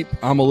sweep.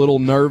 I'm a little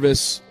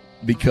nervous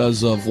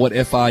because of what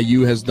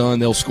FIU has done.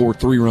 They'll score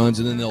 3 runs,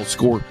 and then they'll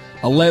score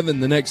 11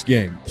 the next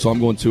game. So I'm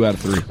going 2 out of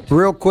 3.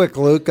 Real quick,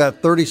 Luke,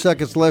 got 30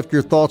 seconds left.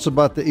 Your thoughts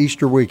about the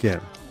Easter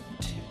weekend?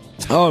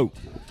 Oh,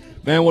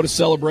 man, what a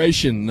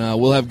celebration.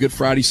 We'll have Good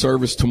Friday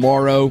service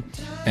tomorrow,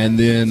 and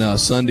then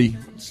Sunday,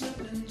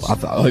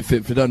 if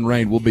it doesn't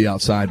rain, we'll be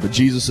outside. But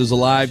Jesus is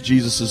alive.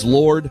 Jesus is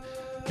Lord.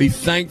 Be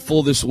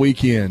thankful this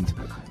weekend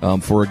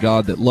for a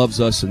God that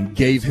loves us and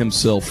gave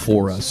himself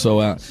for us.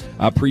 So I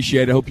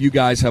appreciate it. I hope you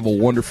guys have a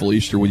wonderful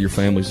Easter with your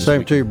families this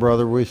Same weekend. to you,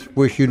 brother. We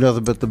wish you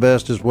nothing but the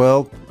best as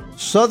well.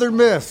 Southern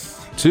Miss.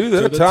 To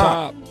the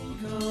top. To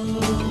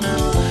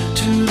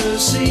the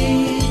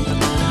sea.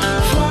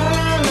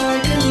 Fly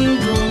like an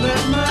eagle.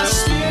 Let my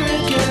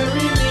spirit carry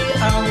me.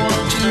 I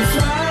want to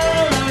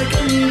fly like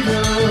an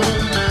eagle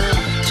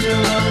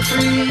till I'm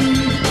free.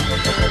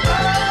 I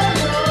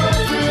go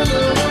through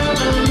the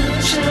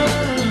revolution.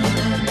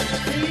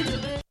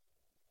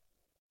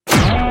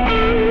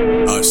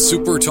 A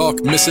SuperTalk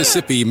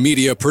Mississippi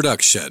media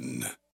production.